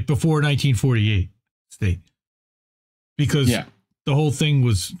running it before 1948 state. Because the whole thing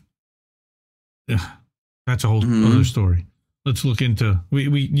was, that's a whole other story. Let's look into,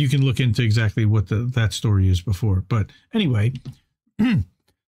 you can look into exactly what that story is before. But anyway,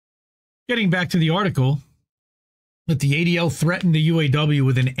 getting back to the article, that the ADL threatened the UAW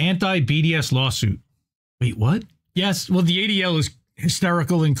with an anti-BDS lawsuit. Wait, what? Yes, well, the ADL is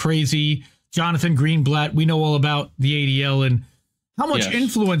hysterical and crazy. Jonathan Greenblatt, we know all about the ADL and how much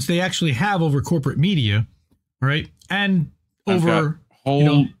influence they actually have over corporate media, right? And over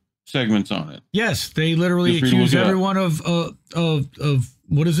whole segments on it. Yes, they literally accuse everyone of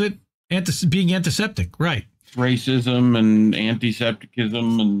what is it? Being antiseptic, right? Racism and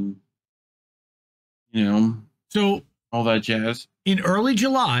antisepticism and so all that jazz. In early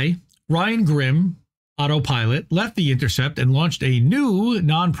July, Ryan Grimm, autopilot, left The Intercept and launched a new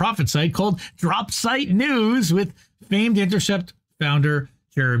nonprofit site called Drop Site News with famed Intercept founder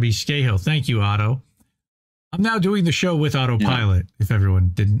Jeremy Scahill. Thank you, Otto. I'm now doing the show with autopilot, if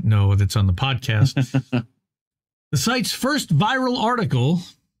everyone didn't know that's on the podcast. The site's first viral article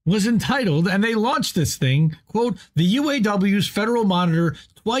was entitled, and they launched this thing, quote, the UAW's federal monitor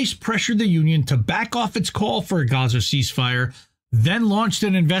twice pressured the union to back off its call for a Gaza ceasefire, then launched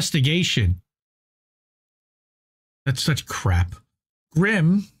an investigation. That's such crap.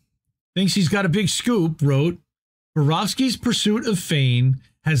 Grimm thinks he's got a big scoop, wrote, Borowski's pursuit of Fain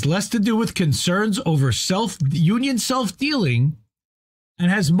has less to do with concerns over union self-dealing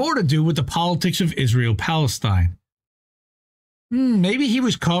and has more to do with the politics of Israel-Palestine. Maybe he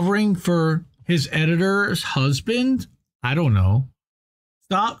was covering for his editor's husband? I don't know.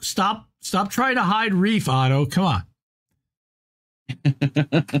 Stop trying to hide Reef, Otto. Come on.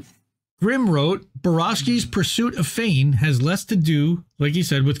 Grimm wrote, Borowski's pursuit of Fain has less to do, like he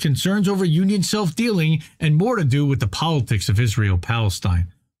said, with concerns over union self-dealing and more to do with the politics of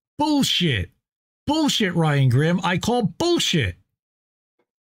Israel-Palestine. Bullshit. Bullshit, Ryan Grimm. I call bullshit.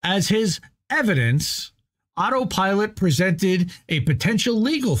 As his evidence, Autopilot presented a potential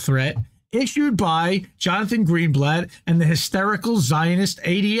legal threat issued by Jonathan Greenblatt and the hysterical Zionist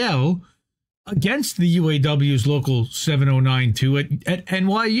ADL against the UAW's Local 7092 at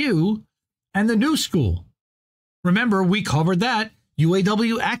NYU and the New School. Remember, we covered that.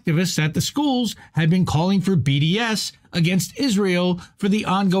 UAW activists at the schools had been calling for BDS against Israel for the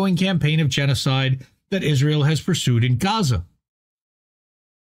ongoing campaign of genocide that Israel has pursued in Gaza.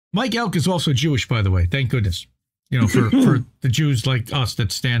 Mike Elk is also Jewish, by the way. Thank goodness. For the Jews like us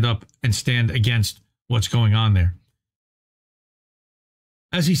that stand up and stand against what's going on there.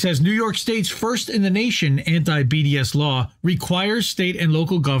 As he says, New York State's first in the nation anti-BDS law requires state and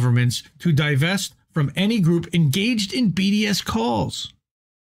local governments to divest from any group engaged in BDS calls.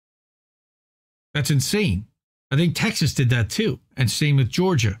 That's insane. I think Texas did that too, and same with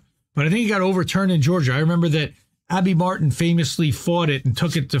Georgia. But I think it got overturned in Georgia. I remember that Abby Martin famously fought it and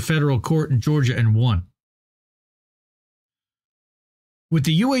took it to federal court in Georgia and won. With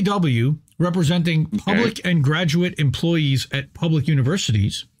the UAW representing public and graduate employees at public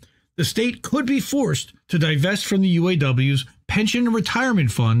universities, the state could be forced to divest from the UAW's pension and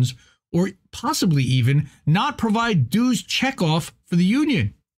retirement funds, or possibly even not provide dues checkoff for the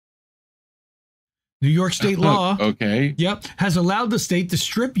union. New York state law has allowed the state to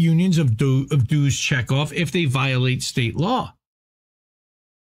strip unions of dues checkoff if they violate state law.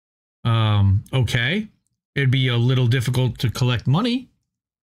 It'd be a little difficult to collect money.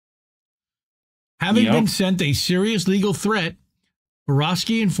 Having been sent a serious legal threat,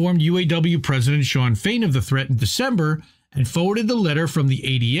 Borowski informed UAW President Shawn Fain of the threat in December and forwarded the letter from the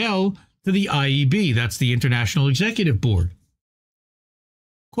ADL to the IEB, that's the International Executive Board.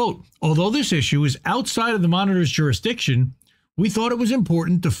 Quote, although this issue is outside of the monitor's jurisdiction, we thought it was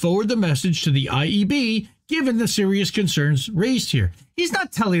important to forward the message to the IEB given the serious concerns raised here. He's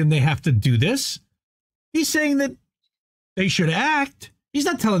not telling them they have to do this. He's saying that they should act. He's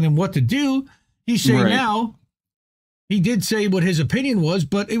not telling them what to do. He's saying now, he did say what his opinion was,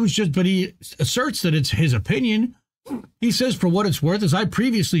 but he asserts that it's his opinion. He says, for what it's worth, as I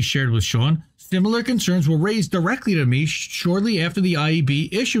previously shared with Shawn, similar concerns were raised directly to me shortly after the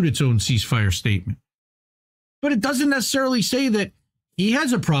IEB issued its own ceasefire statement. But it doesn't necessarily say that he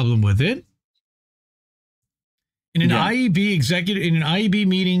has a problem with it. In an IEB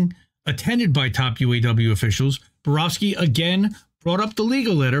meeting attended by top UAW officials, Borowski again brought up the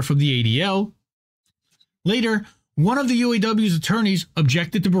legal letter from the ADL. Later, one of the UAW's attorneys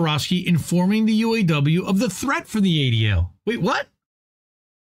objected to Borowski informing the UAW of the threat from the ADL. Wait, what?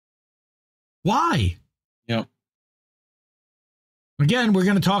 Why? Yep. Again, we're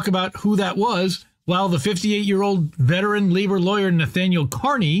going to talk about who that was, while the 58-year-old veteran labor lawyer Nathaniel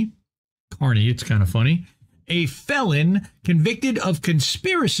Carney, it's kind of funny, a felon convicted of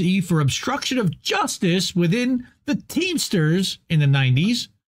conspiracy for obstruction of justice within the Teamsters in the 90s,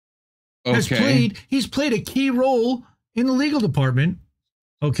 he's played a key role in the legal department.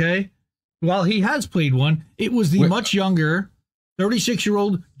 While he has played one, it was the much younger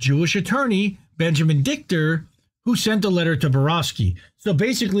 36-year-old Jewish attorney Benjamin Dichter who sent a letter to Borowski. So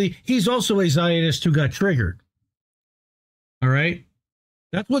basically, he's also a Zionist who got triggered. All right?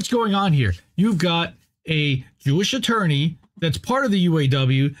 That's what's going on here. You've got a Jewish attorney that's part of the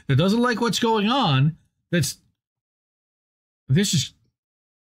UAW that doesn't like what's going on.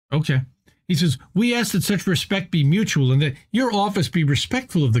 He says, we ask that such respect be mutual and that your office be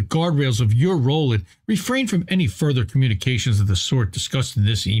respectful of the guardrails of your role and refrain from any further communications of the sort discussed in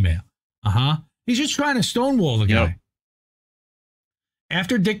this email. He's just trying to stonewall the guy.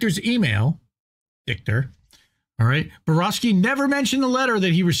 After Dichter's email, Borowski never mentioned the letter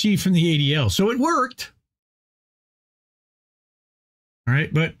that he received from the ADL, so it worked. All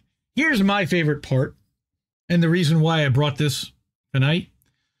right, but here's my favorite part, and the reason why I brought this tonight.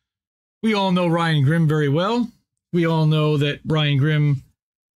 We all know Ryan Grimm very well. We all know that Ryan Grimm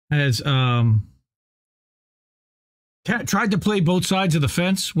has tried to play both sides of the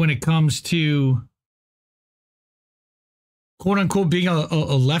fence when it comes to quote-unquote being a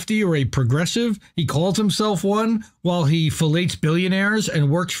lefty or a progressive. He calls himself one while he fillets billionaires and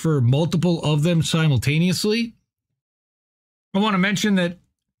works for multiple of them simultaneously. I want to mention that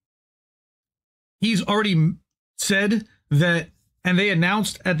he's already said that, and they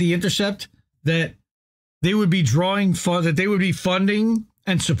announced at The Intercept that they would be funding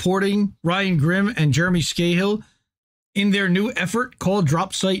and supporting Ryan Grimm and Jeremy Scahill in their new effort called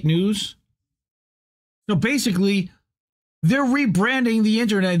Drop Site News. So basically, they're rebranding the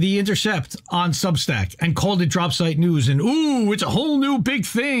Intercept on Substack and called it Drop Site News. And ooh, it's a whole new big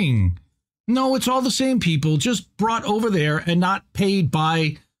thing. No, it's all the same people, just brought over there and not paid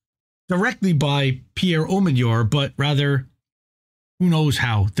directly by Pierre Omidyar, but rather, who knows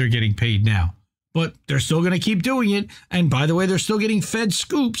how they're getting paid now. But they're still going to keep doing it. And by the way, they're still getting fed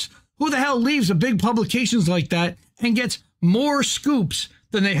scoops. Who the hell leaves a big publications like that and gets more scoops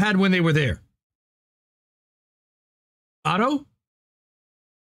than they had when they were there? Otto?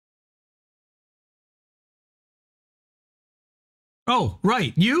 Oh,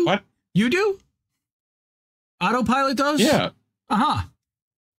 right. You? What? You do? Autopilot does? Yeah. How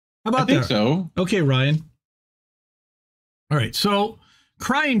about that? I think so. Okay, Ryan. All right. So,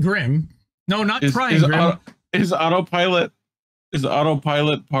 Crying Grimm. No, not Crying Grimm. Is autopilot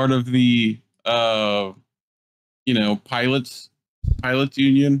part of the pilots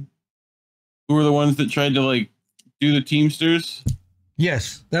union? Who are the ones that tried to do the Teamsters?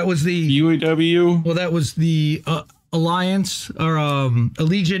 Yes, that was the UAW. Well, that was the Alliance or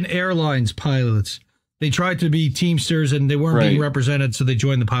Allegiant Airlines pilots. They tried to be Teamsters and they weren't being represented, so they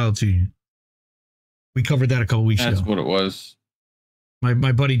joined the pilots union. We covered that a couple weeks ago. That's what it was. My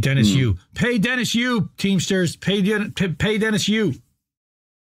buddy Dennis Yu. Pay Dennis Yu, Teamsters. Pay Dennis Yu.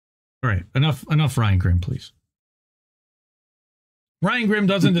 All right, enough Ryan Grimm, please. Ryan Grimm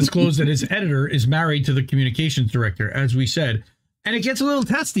doesn't disclose that his editor is married to the communications director, as we said, and it gets a little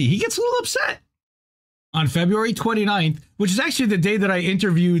testy. He gets a little upset. On February 29th, which is actually the day that I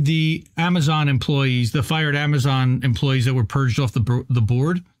interviewed the Amazon employees, the fired Amazon employees that were purged off the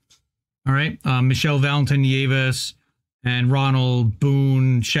board. All right. Michelle Valentin-Nieves and Ronald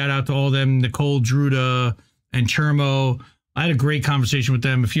Boone. Shout out to all of them. Nicole Druda and Chermo. I had a great conversation with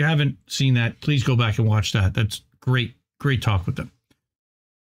them. If you haven't seen that, please go back and watch that. That's great. Great talk with them.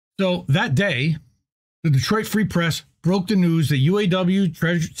 So that day, the Detroit Free Press broke the news that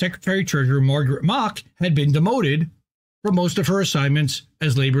UAW Secretary Treasurer Margaret Mock had been demoted for most of her assignments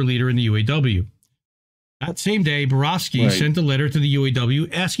as labor leader in the UAW. That same day, Borowski sent a letter to the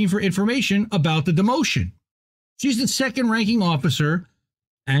UAW asking for information about the demotion. She's the second-ranking officer,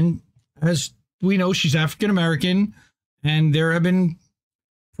 and as we know, she's African-American, and there have been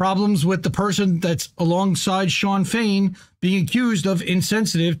problems with the person that's alongside Shawn Fain being accused of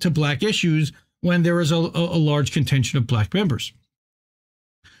insensitive to black issues when there is a large contingent of black members.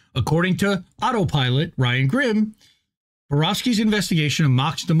 According to Autopilot, Ryan Grimm, Borowski's investigation of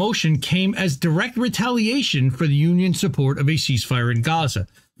Mock's demotion came as direct retaliation for the union's support of a ceasefire in Gaza.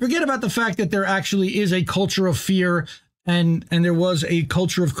 Forget about the fact that there actually is a culture of fear and there was a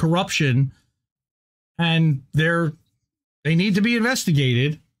culture of corruption, and they need to be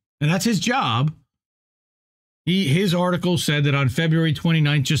investigated, and that's his job. His article said that on February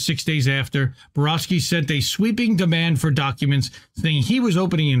 29th, just 6 days after, Borowski sent a sweeping demand for documents saying he was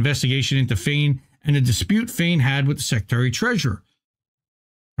opening an investigation into Fain and a dispute Fain had with the Secretary-Treasurer.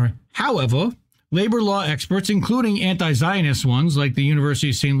 All right. However, labor law experts, including anti-Zionist ones like the University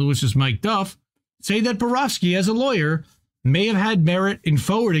of St. Louis's Mike Duff, say that Borowski, as a lawyer, may have had merit in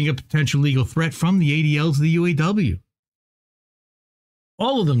forwarding a potential legal threat from the ADL to the UAW.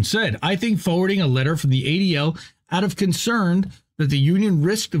 All of them said, I think forwarding a letter from the ADL out of concern that the union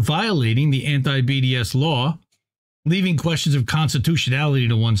risked violating the anti-BDS law, leaving questions of constitutionality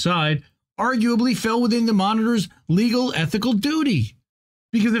to one side, arguably fell within the monitor's legal ethical duty.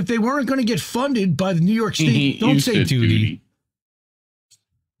 Because if they weren't going to get funded by the New York State, don't say duty.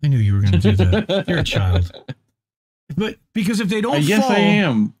 I knew you were going to do that. You're a child. But because if they don't yes, I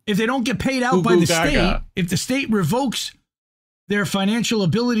am. If they don't get paid out by the state, if the state revokes their financial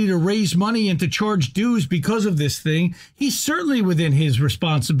ability to raise money and to charge dues because of this thing, he's certainly within his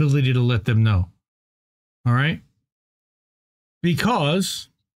responsibility to let them know. All right? Because,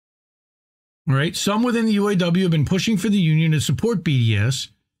 all right, some within the UAW have been pushing for the union to support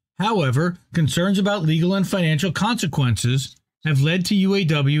BDS. However, concerns about legal and financial consequences have led to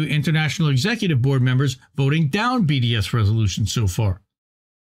UAW International Executive Board members voting down BDS resolutions so far.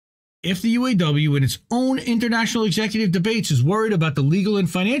 If the UAW in its own international executive debates is worried about the legal and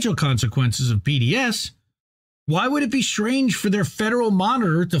financial consequences of BDS, why would it be strange for their federal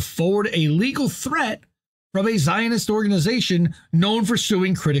monitor to forward a legal threat from a Zionist organization known for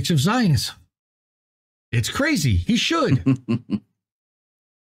suing critics of Zionism? It's crazy. He should.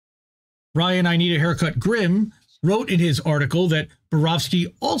 Ryan, I Need a Haircut Grimm wrote in his article that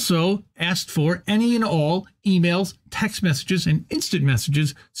Borowski also asked for any and all emails, text messages, and instant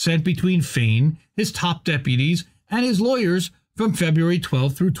messages sent between Fain, his top deputies, and his lawyers from February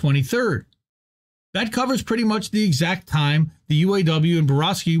 12th through 23rd. That covers pretty much the exact time the UAW and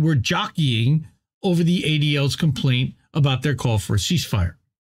Borowski were jockeying over the ADL's complaint about their call for a ceasefire.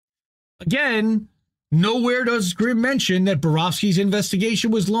 Again, nowhere does Grimm mention that Borowski's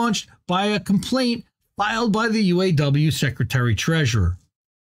investigation was launched by a complaint filed by the UAW Secretary-Treasurer.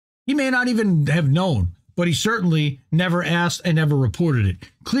 He may not even have known, but he certainly never asked and never reported it.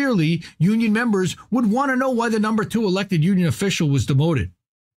 Clearly, union members would want to know why the number 2 elected union official was demoted.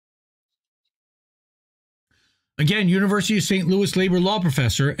 Again, University of St. Louis labor law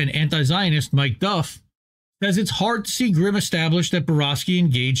professor and anti-Zionist Mike Duff says it's hard to see Grimm establish that Borowski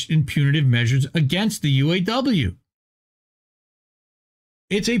engaged in punitive measures against the UAW.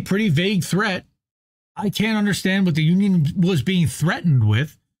 It's a pretty vague threat. I can't understand what the union was being threatened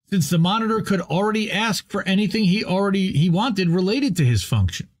with, since the monitor could already ask for anything he wanted related to his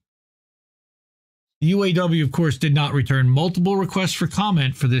function. The UAW, of course, did not return multiple requests for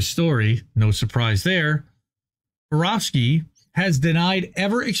comment for this story. No surprise there. Borowski has denied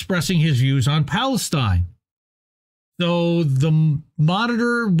ever expressing his views on Palestine. So the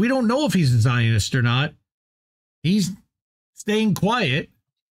Monitor, we don't know if he's a Zionist or not. He's staying quiet,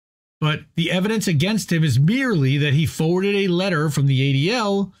 but the evidence against him is merely that he forwarded a letter from the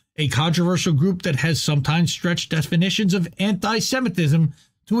ADL, a controversial group that has sometimes stretched definitions of anti-Semitism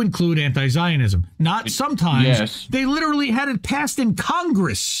to include anti-Zionism. Not sometimes. Yes. They literally had it passed in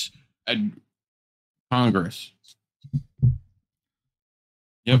Congress. Congress.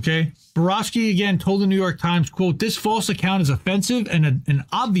 Yep. Okay. Borowski again told the New York Times, quote, "This false account is offensive and an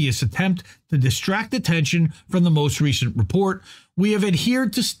obvious attempt to distract attention from the most recent report. We have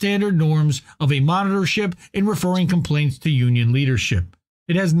adhered to standard norms of a monitorship in referring complaints to union leadership.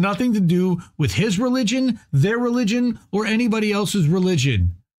 It has nothing to do with his religion, their religion, or anybody else's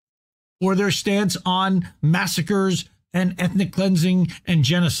religion, or their stance on massacres and ethnic cleansing and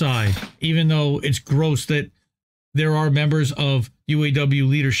genocide," even though it's gross that there are members of UAW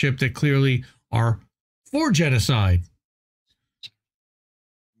leadership that clearly are for genocide.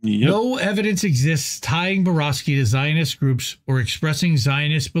 Yep. No evidence exists tying Borowski to Zionist groups or expressing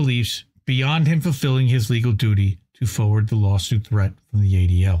Zionist beliefs beyond him fulfilling his legal duty to forward the lawsuit threat from the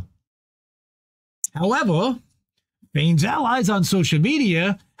ADL. However, Fain's allies on social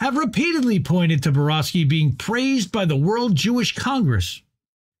media have repeatedly pointed to Borowski being praised by the World Jewish Congress.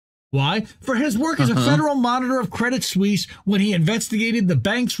 Why? For his work as a federal monitor of Credit Suisse when he investigated the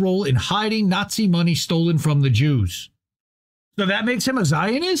bank's role in hiding Nazi money stolen from the Jews. So that makes him a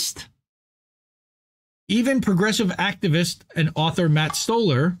Zionist? Even progressive activist and author Matt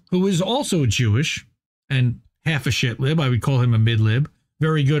Stoller, who is also Jewish and half a shit lib, I would call him a mid-lib,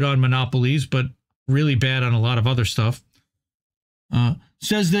 very good on monopolies, but really bad on a lot of other stuff,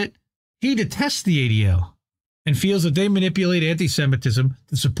 says that he detests the ADL and feels that they manipulate anti-Semitism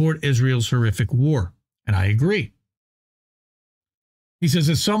to support Israel's horrific war. And I agree. He says,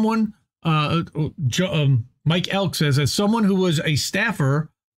 as someone, Mike Elk says, as someone who was a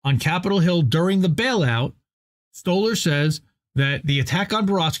staffer on Capitol Hill during the bailout, Stoller says that the attack on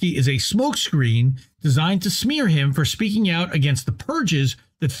Borowski is a smokescreen designed to smear him for speaking out against the purges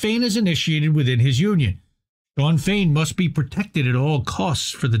that Fain has initiated within his union. Shawn Fain must be protected at all costs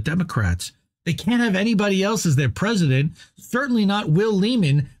for the Democrats. They can't have anybody else as their president, certainly not Will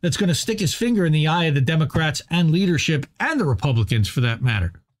Lehman, that's going to stick his finger in the eye of the Democrats and leadership and the Republicans for that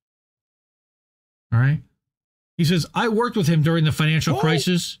matter. All right. He says, I worked with him during the financial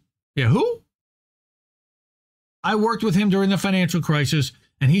crisis. Yeah, who? I worked with him during the financial crisis,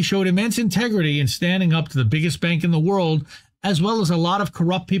 and he showed immense integrity in standing up to the biggest bank in the world, as well as a lot of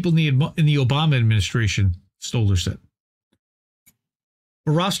corrupt people in the Obama administration, Stoller said.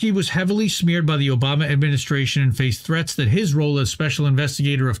 Borowski was heavily smeared by the Obama administration and faced threats that his role as special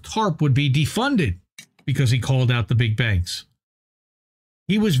investigator of TARP would be defunded because he called out the big banks.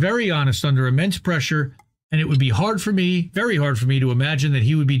 He was very honest under immense pressure, and it would be hard for me, very hard for me, to imagine that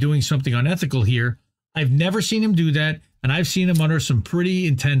he would be doing something unethical here. I've never seen him do that, and I've seen him under some pretty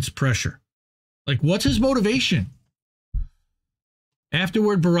intense pressure. Like, what's his motivation?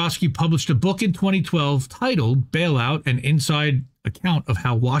 Afterward, Borowski published a book in 2012 titled Bailout, an Inside Account of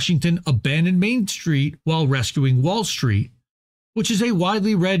How Washington Abandoned Main Street While Rescuing Wall Street, which is a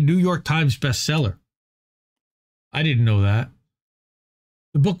widely read New York Times bestseller. I didn't know that.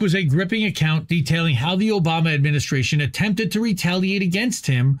 The book was a gripping account detailing how the Obama administration attempted to retaliate against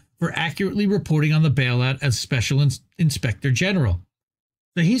him for accurately reporting on the bailout as Special Inspector General.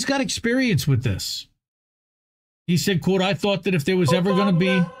 So he's got experience with this. He said, quote, I thought that if there was ever going to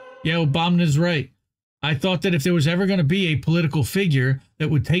be, Obama is right. I thought that if there was ever going to be a political figure that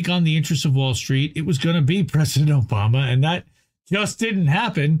would take on the interests of Wall Street, it was going to be President Obama, and that just didn't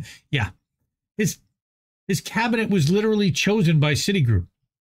happen. Yeah. His cabinet was literally chosen by Citigroup.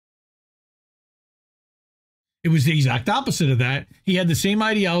 It was the exact opposite of that. He had the same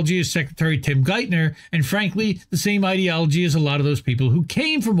ideology as Secretary Tim Geithner, and frankly, the same ideology as a lot of those people who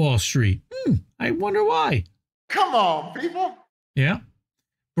came from Wall Street. I wonder why. Come on, people. Yeah.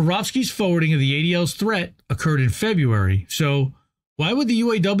 Borowski's forwarding of the ADL's threat occurred in February, so why would the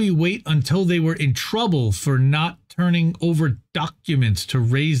UAW wait until they were in trouble for not turning over documents to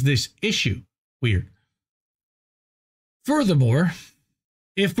raise this issue? Weird. Furthermore,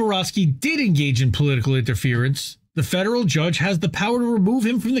 if Borowski did engage in political interference, the federal judge has the power to remove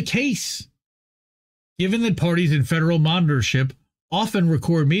him from the case. Given that parties in federal monitorship often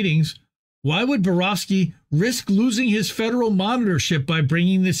record meetings, why would Borowski risk losing his federal monitorship by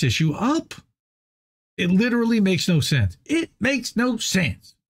bringing this issue up? It literally makes no sense. It makes no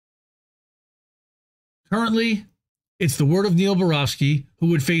sense. Currently, it's the word of Neil Borowski, who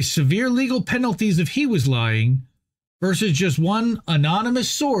would face severe legal penalties if he was lying, versus just one anonymous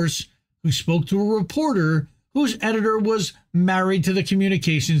source who spoke to a reporter whose editor was married to the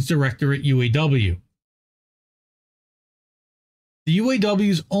communications director at UAW. The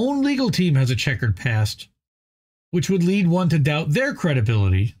UAW's own legal team has a checkered past, which would lead one to doubt their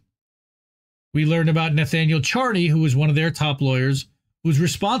credibility. We learned about Nathaniel Charney, who was one of their top lawyers, who was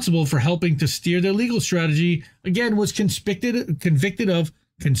responsible for helping to steer their legal strategy, again, was convicted of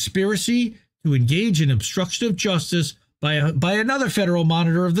conspiracy to engage in obstruction of justice by another federal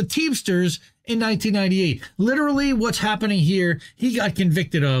monitor of the Teamsters in 1998. Literally, what's happening here, he got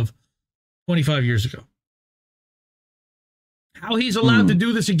convicted of 25 years ago. How he's allowed to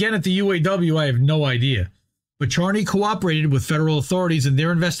do this again at the UAW, I have no idea. But Charney cooperated with federal authorities in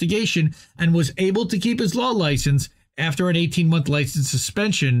their investigation and was able to keep his law license after an 18-month license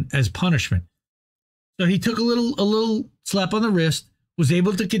suspension as punishment. So he took a little slap on the wrist, was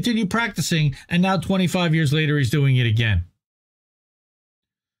able to continue practicing, and now 25 years later, he's doing it again.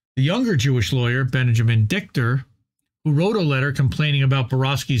 The younger Jewish lawyer, Benjamin Dichter, who wrote a letter complaining about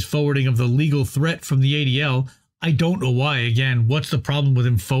Borowski's forwarding of the legal threat from the ADL, I don't know why, again, what's the problem with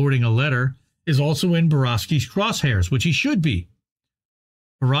him forwarding a letter, is also in Borowski's crosshairs, which he should be.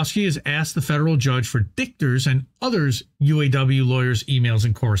 Borowski has asked the federal judge for Dichter's and others UAW lawyers' emails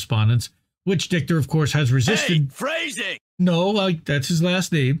and correspondence, which Dichter, of course, has resisted. Hey, phrasing! No, that's his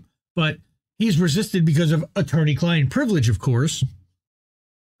last name, but he's resisted because of attorney-client privilege, of course.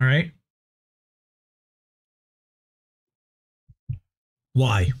 All right?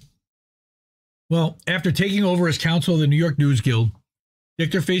 Why? Well, after taking over as counsel of the New York News Guild,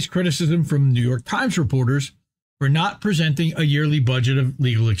 Dichter faced criticism from New York Times reporters for not presenting a yearly budget of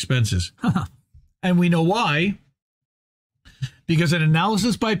legal expenses. And we know why. Because an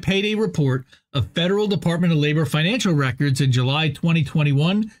analysis by Payday report of Federal Department of Labor financial records in July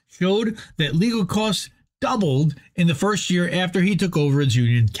 2021 showed that legal costs doubled in the first year after he took over as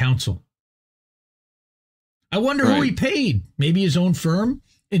union counsel. I wonder who he paid. Maybe his own firm?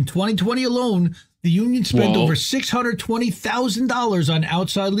 In 2020 alone, the union spent over $620,000 on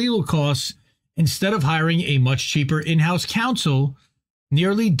outside legal costs instead of hiring a much cheaper in-house counsel,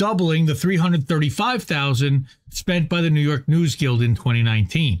 nearly doubling the $335,000 spent by the New York News Guild in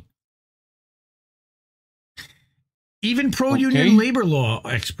 2019. Even pro-union labor law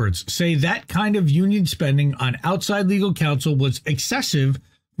experts say that kind of union spending on outside legal counsel was excessive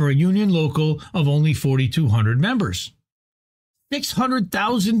for a union local of only 4,200 members.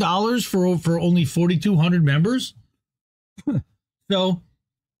 $600,000 for only 4,200 members? So,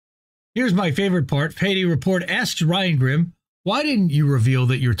 here's my favorite part. Payday Report asks Ryan Grimm, why didn't you reveal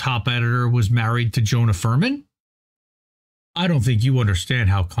that your top editor was married to Jonah Furman? I don't think you understand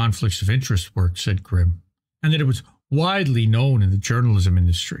how conflicts of interest work, said Grimm, and that it was widely known in the journalism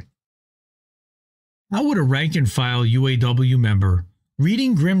industry. How would a rank-and-file UAW member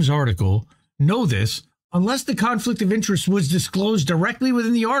reading Grimm's article know this unless the conflict of interest was disclosed directly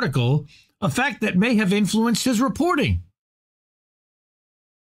within the article, a fact that may have influenced his reporting?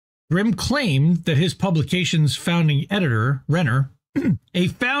 Grimm claimed that his publication's founding editor, Renner, a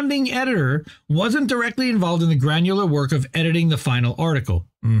founding editor, wasn't directly involved in the granular work of editing the final article.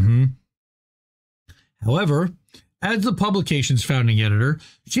 However, as the publication's founding editor,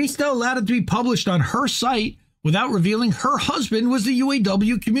 she still allowed it to be published on her site without revealing her husband was the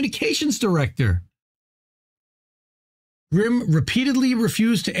UAW Communications Director. Grimm repeatedly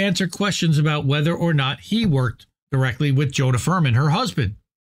refused to answer questions about whether or not he worked directly with Jonah Furman, her husband.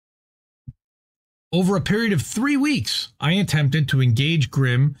 Over a period of 3 weeks, I attempted to engage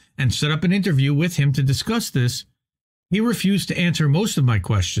Grimm and set up an interview with him to discuss this. He refused to answer most of my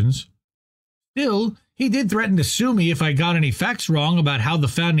questions. Still, he did threaten to sue me if I got any facts wrong about how the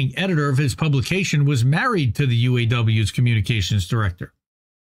founding editor of his publication was married to the UAW's communications director.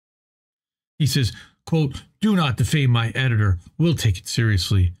 He says, quote, "Do not defame my editor. We'll take it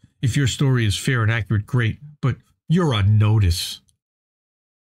seriously. If your story is fair and accurate, great, but you're on notice."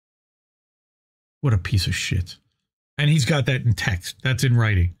 What a piece of shit. And he's got that in text. That's in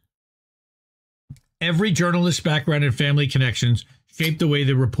writing. Every journalist's background and family connections shape the way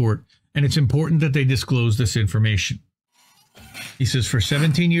they report, and it's important that they disclose this information. He says, for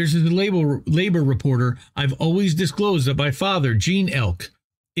 17 years as a labor reporter, I've always disclosed that my father, Gene Elk,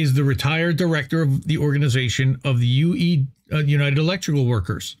 is the retired director of the organization of the United Electrical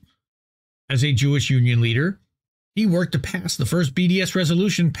Workers. As a Jewish union leader, he worked to pass the first BDS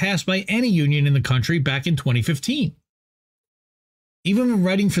resolution passed by any union in the country back in 2015. Even when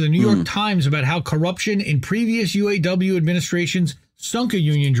writing for the New York Times about how corruption in previous UAW administrations sunk a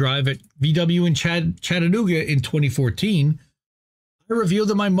union drive at VW in Chattanooga in 2014, I revealed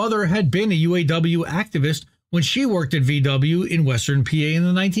that my mother had been a UAW activist when she worked at VW in Western PA in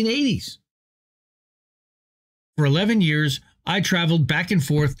the 1980s. For 11 years, I traveled back and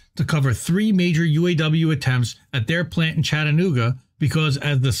forth to cover 3 major UAW attempts at their plant in Chattanooga because,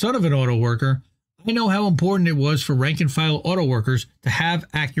 as the son of an auto worker, I know how important it was for rank-and-file auto workers to have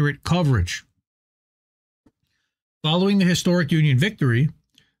accurate coverage. Following the historic union victory,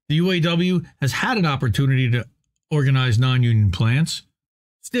 the UAW has had an opportunity to organize non-union plants.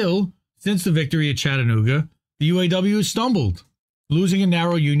 Still, since the victory at Chattanooga, the UAW has stumbled, losing a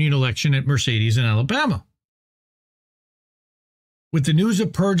narrow union election at Mercedes in Alabama. With the news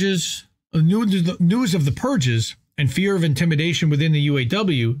of Purges, news of the Purges and fear of intimidation within the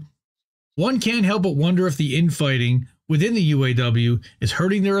UAW, one can't help but wonder if the infighting within the UAW is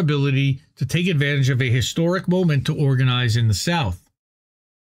hurting their ability to take advantage of a historic moment to organize in the South.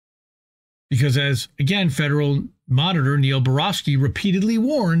 Because as, again, Federal Monitor Neil Borofsky repeatedly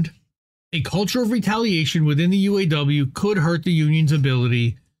warned, a culture of retaliation within the UAW could hurt the union's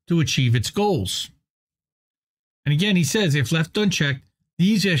ability to achieve its goals. And again, he says, if left unchecked,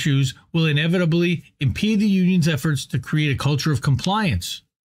 these issues will inevitably impede the union's efforts to create a culture of compliance.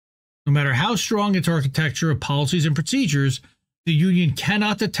 No matter how strong its architecture of policies and procedures, the union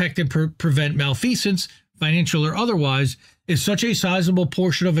cannot detect and prevent malfeasance, financial or otherwise, if such a sizable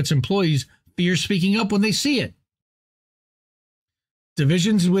portion of its employees fear speaking up when they see it.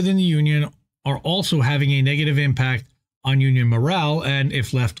 Divisions within the union are also having a negative impact on union morale and,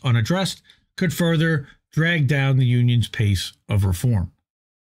 if left unaddressed, could further drag down the union's pace of reform.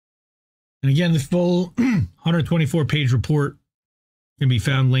 And again, the full 124-page report can be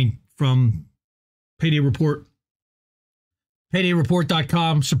found linked from Payday Report.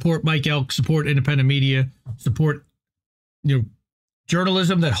 PaydayReport.com. Support Mike Elk. Support independent media. Support,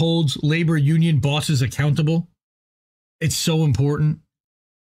 journalism that holds labor union bosses accountable. It's so important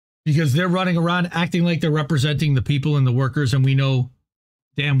because they're running around acting like they're representing the people and the workers, and we know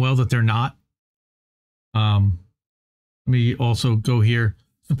damn well that they're not. Let me also go here.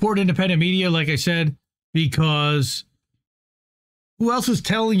 Support independent media, like I said, because who else is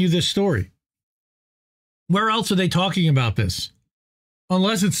telling you this story? Where else are they talking about this?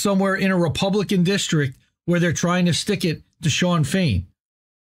 Unless it's somewhere in a Republican district where they're trying to stick it to Shawn Fain.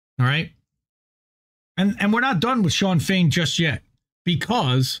 All right? And we're not done with Shawn Fain just yet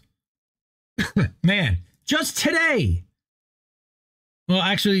because, man, just today. Well,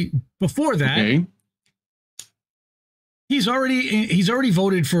 actually, before that, Okay. he's already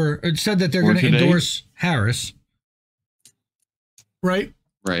voted for, said that they're going to endorse Harris. Right?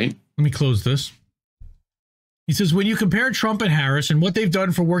 Right. Let me close this. He says, when you compare Trump and Harris and what they've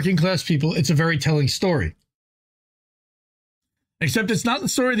done for working class people, it's a very telling story. Except it's not the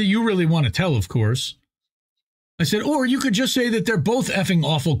story that you really want to tell, of course. I said, or you could just say that they're both effing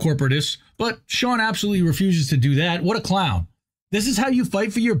awful corporatists, but Shawn absolutely refuses to do that. What a clown. This is how you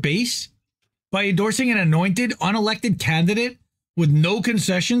fight for your base? By endorsing an anointed, unelected candidate with no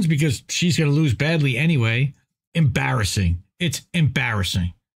concessions because she's going to lose badly anyway. Embarrassing. It's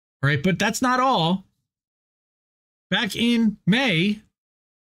embarrassing. All right, but that's not all. Back in May,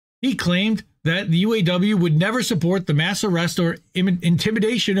 he claimed that the UAW would never support the mass arrest or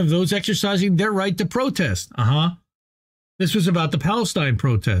intimidation of those exercising their right to protest. This was about the Palestine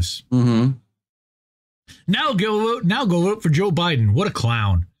protests. Mm-hmm. Now go vote for Joe Biden. What a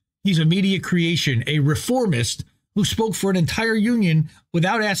clown. He's a media creation, a reformist who spoke for an entire union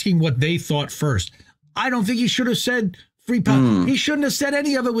without asking what they thought first. I don't think he should have said free power. He shouldn't have said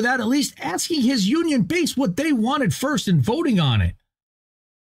any of it without at least asking his union base what they wanted first and voting on it.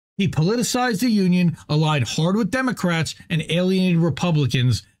 He politicized the union, allied hard with Democrats, and alienated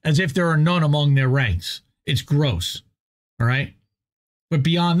Republicans as if there are none among their ranks. It's gross. All right? But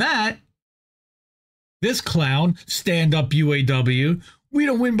beyond that, this clown, stand up UAW, we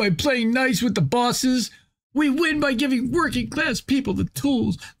don't win by playing nice with the bosses. We win by giving working class people the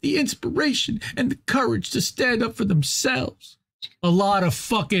tools, the inspiration, and the courage to stand up for themselves. A lot of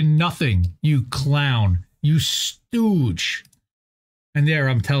fucking nothing, you clown, you stooge. And there,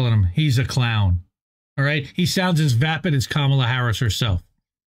 I'm telling him, he's a clown. All right? He sounds as vapid as Kamala Harris herself.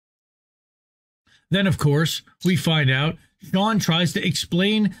 Then, of course, we find out Shawn tries to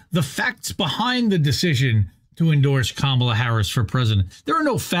explain the facts behind the decision to endorse Kamala Harris for president. There are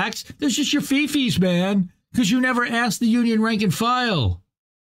no facts. There's just your fifis, man, because you never asked the union rank and file.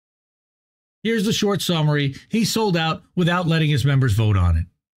 Here's the short summary. He sold out without letting his members vote on it.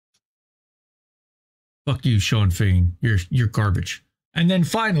 Fuck you, Shawn Fain. You're garbage. And then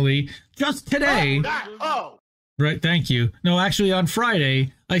finally, just today, right, thank you. No, actually on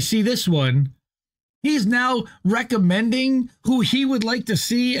Friday, I see this one. He's now recommending who he would like to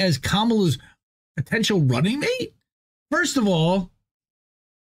see as Kamala's potential running mate. First of all,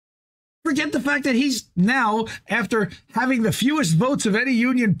 Forget the fact that he's now, after having the fewest votes of any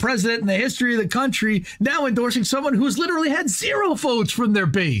union president in the history of the country, now endorsing someone who's literally had 0 votes from their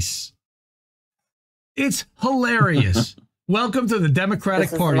base. It's hilarious. Welcome to the Democratic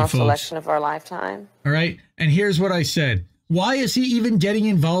Party, folks. This is the most election of our lifetime. All right. And here's what I said. Why is he even getting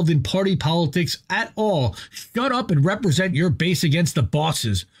involved in party politics at all? Shut up and represent your base against the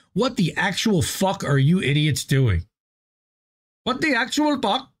bosses. What the actual fuck are you idiots doing? What the actual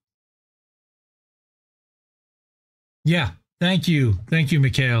fuck? Yeah, thank you. Thank you,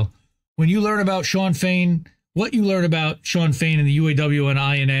 Mikhail. When you learn about Shawn Fain, what you learn about Shawn Fain and the UAW and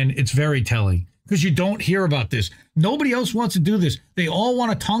INN, it's very telling because you don't hear about this. Nobody else wants to do this. They all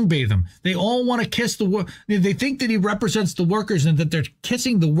want to tongue bathe him. They all want to kiss the work. They think that he represents the workers and that they're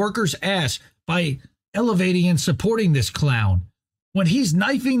kissing the workers' ass by elevating and supporting this clown when he's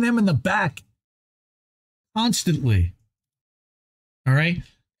knifing them in the back constantly. All right.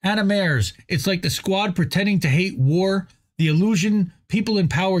 Anna Mayers, it's like the squad pretending to hate war. The illusion people in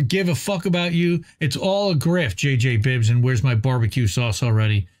power give a fuck about you. It's all a grift, JJ Bibbs. And where's my barbecue sauce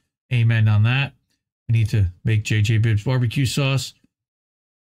already? Amen on that. We need to make JJ Bibbs barbecue sauce.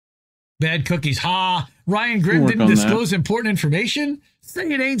 Bad cookies. Ha! Ryan Grimm didn't disclose important information?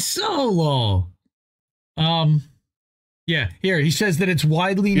 Say it ain't so, law. Yeah, here, he says that it's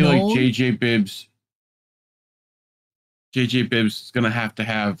widely known. Like JJ Bibbs is going to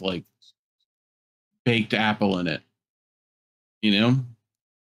have like baked apple in it. You know?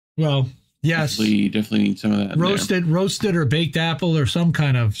 Well, yes. Definitely need some of that. Roasted or baked apple or some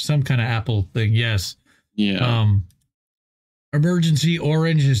kind of apple thing. Yes. Yeah. Emergency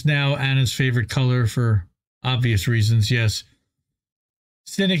orange is now Anna's favorite color for obvious reasons. Yes.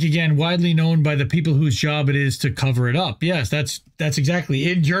 Cynic again, widely known by the people whose job it is to cover it up. Yes, that's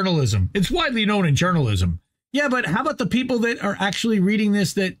exactly in journalism. It's widely known in journalism. Yeah, but how about the people that are actually reading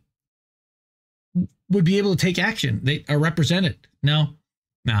this that would be able to take action? They are represented. No,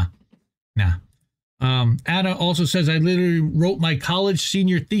 nah. Anna also says, I literally wrote my college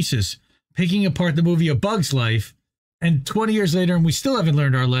senior thesis picking apart the movie A Bug's Life, and 20 years later, and we still haven't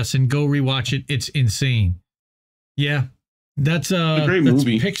learned our lesson. Go rewatch it. It's insane. Yeah, that's a great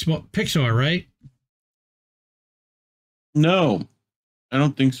movie. Pixar, right? No, I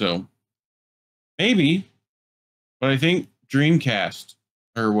don't think so. Maybe. But I think Dreamcast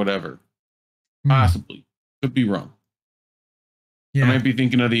or whatever. Possibly. Could be wrong. Yeah. I might be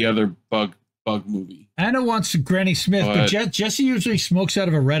thinking of the other bug movie. Anna wants Granny Smith, but Jesse usually smokes out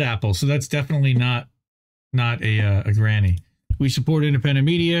of a red apple, so that's definitely not a granny. We support independent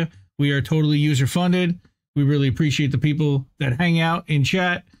media. We are totally user-funded. We really appreciate the people that hang out in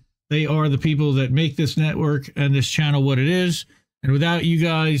chat. They are the people that make this network and this channel what it is. And without you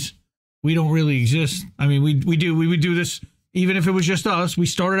guys, we don't really exist. I mean, we would do this even if it was just us. We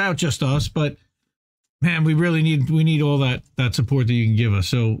started out just us, but man, we really need all that support that you can give us.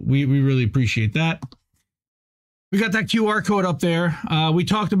 So we really appreciate that. We got that QR code up there. We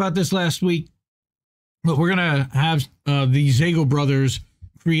talked about this last week, but we're gonna have the Zago brothers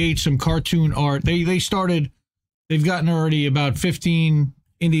create some cartoon art. They've gotten already about 15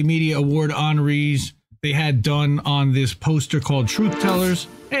 Indie Media Award honorees they had done on this poster called Truth Tellers.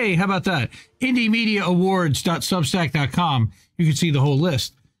 Hey, how about that? IndieMediaAwards.substack.com. You can see the whole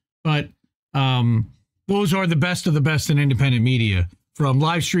list. But those are the best of the best in independent media. From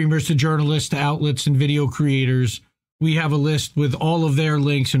live streamers to journalists to outlets and video creators. We have a list with all of their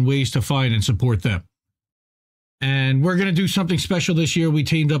links and ways to find and support them. And we're going to do something special this year. We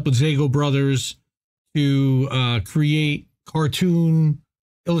teamed up with Zago Brothers to create cartoon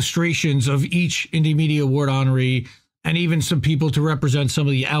illustrations of each Indie Media Award honoree and even some people to represent some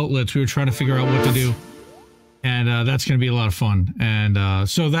of the outlets. We were trying to figure out what to do. And that's going to be a lot of fun. And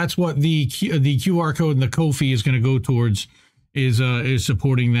so that's what the QR code and the Ko-fi is going to go towards is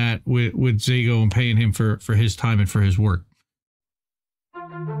supporting that with Zago and paying him for his time and for his work.